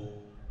 Paul?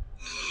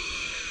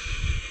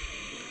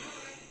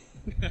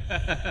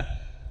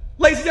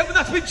 Ladies and gentlemen,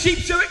 that's been Cheap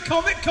Show at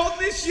Comic Con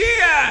this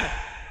year!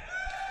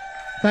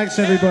 Thanks,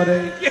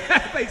 everybody.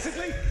 Yeah,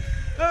 basically.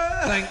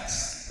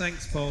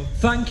 Thanks, Paul.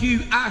 Thank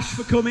you, Ash,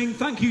 for coming.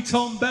 Thank you,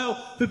 Tom Bell,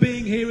 for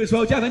being here as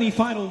well. Do you have any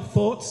final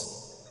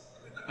thoughts?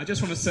 I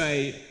just want to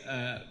say,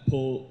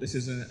 Paul, this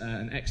is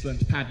an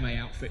excellent Padme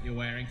outfit you're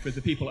wearing. For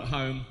the people at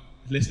home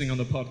listening on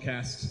the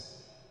podcast,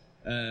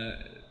 I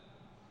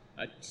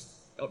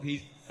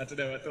don't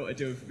know, I thought I'd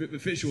do a bit of a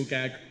visual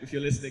gag. If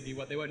you're listening,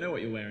 they won't know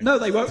what you're wearing. No,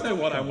 they won't know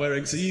what I'm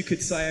wearing, so you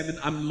could say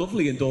I'm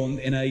lovely adorned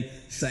in a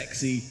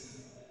sexy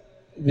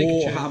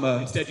Pikachu.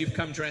 Warhammer Instead, you've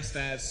come dressed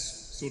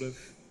as sort of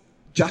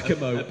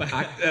Giacomo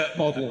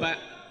model.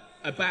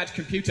 a bad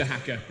computer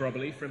hacker,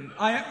 probably, from...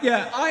 I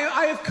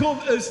have come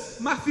as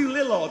Matthew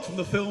Lillard from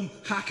the film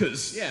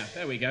Hackers. Yeah,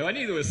 there we go. I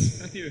knew it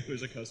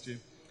was a costume.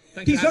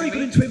 Thanks He's for very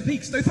having good me. in Twin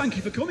Peaks. No, thank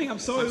you for coming. I'm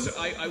sorry.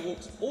 I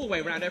walked all the way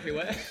around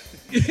everywhere.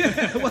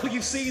 Yeah, well,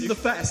 you've seen the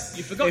fest.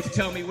 You forgot to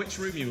tell me which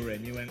room you were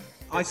in. You went...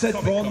 I said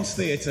Comic-Con. Bronze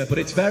Theatre, but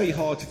it's very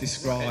hard to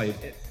describe.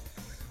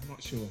 I'm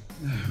not sure.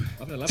 I've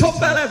had a lovely Top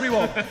time. Bell,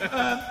 everyone.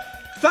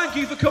 Thank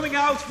you for coming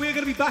out. We're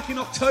going to be back in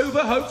October,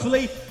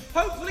 hopefully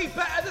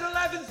better than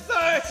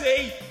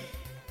 11:30.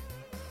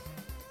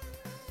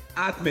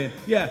 Admin,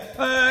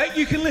 yeah.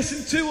 You can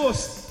listen to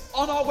us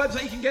on our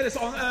website. You can get us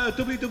on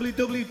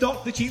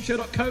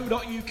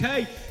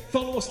www.thecheapshow.co.uk.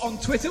 Follow us on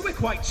Twitter. We're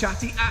quite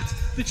chatty at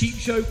The Cheap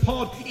Show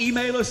Pod.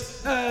 Email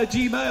us,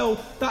 Gmail.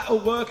 That'll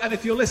work. And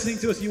if you're listening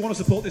to us and you want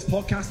to support this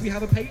podcast, we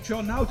have a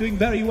Patreon now doing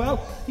very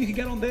well. You can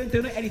get on there and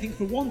donate anything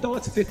from $1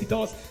 to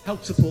 $50.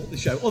 Help support the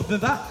show. Other than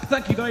that,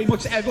 thank you very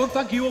much to everyone.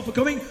 Thank you all for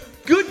coming.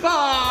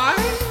 Goodbye.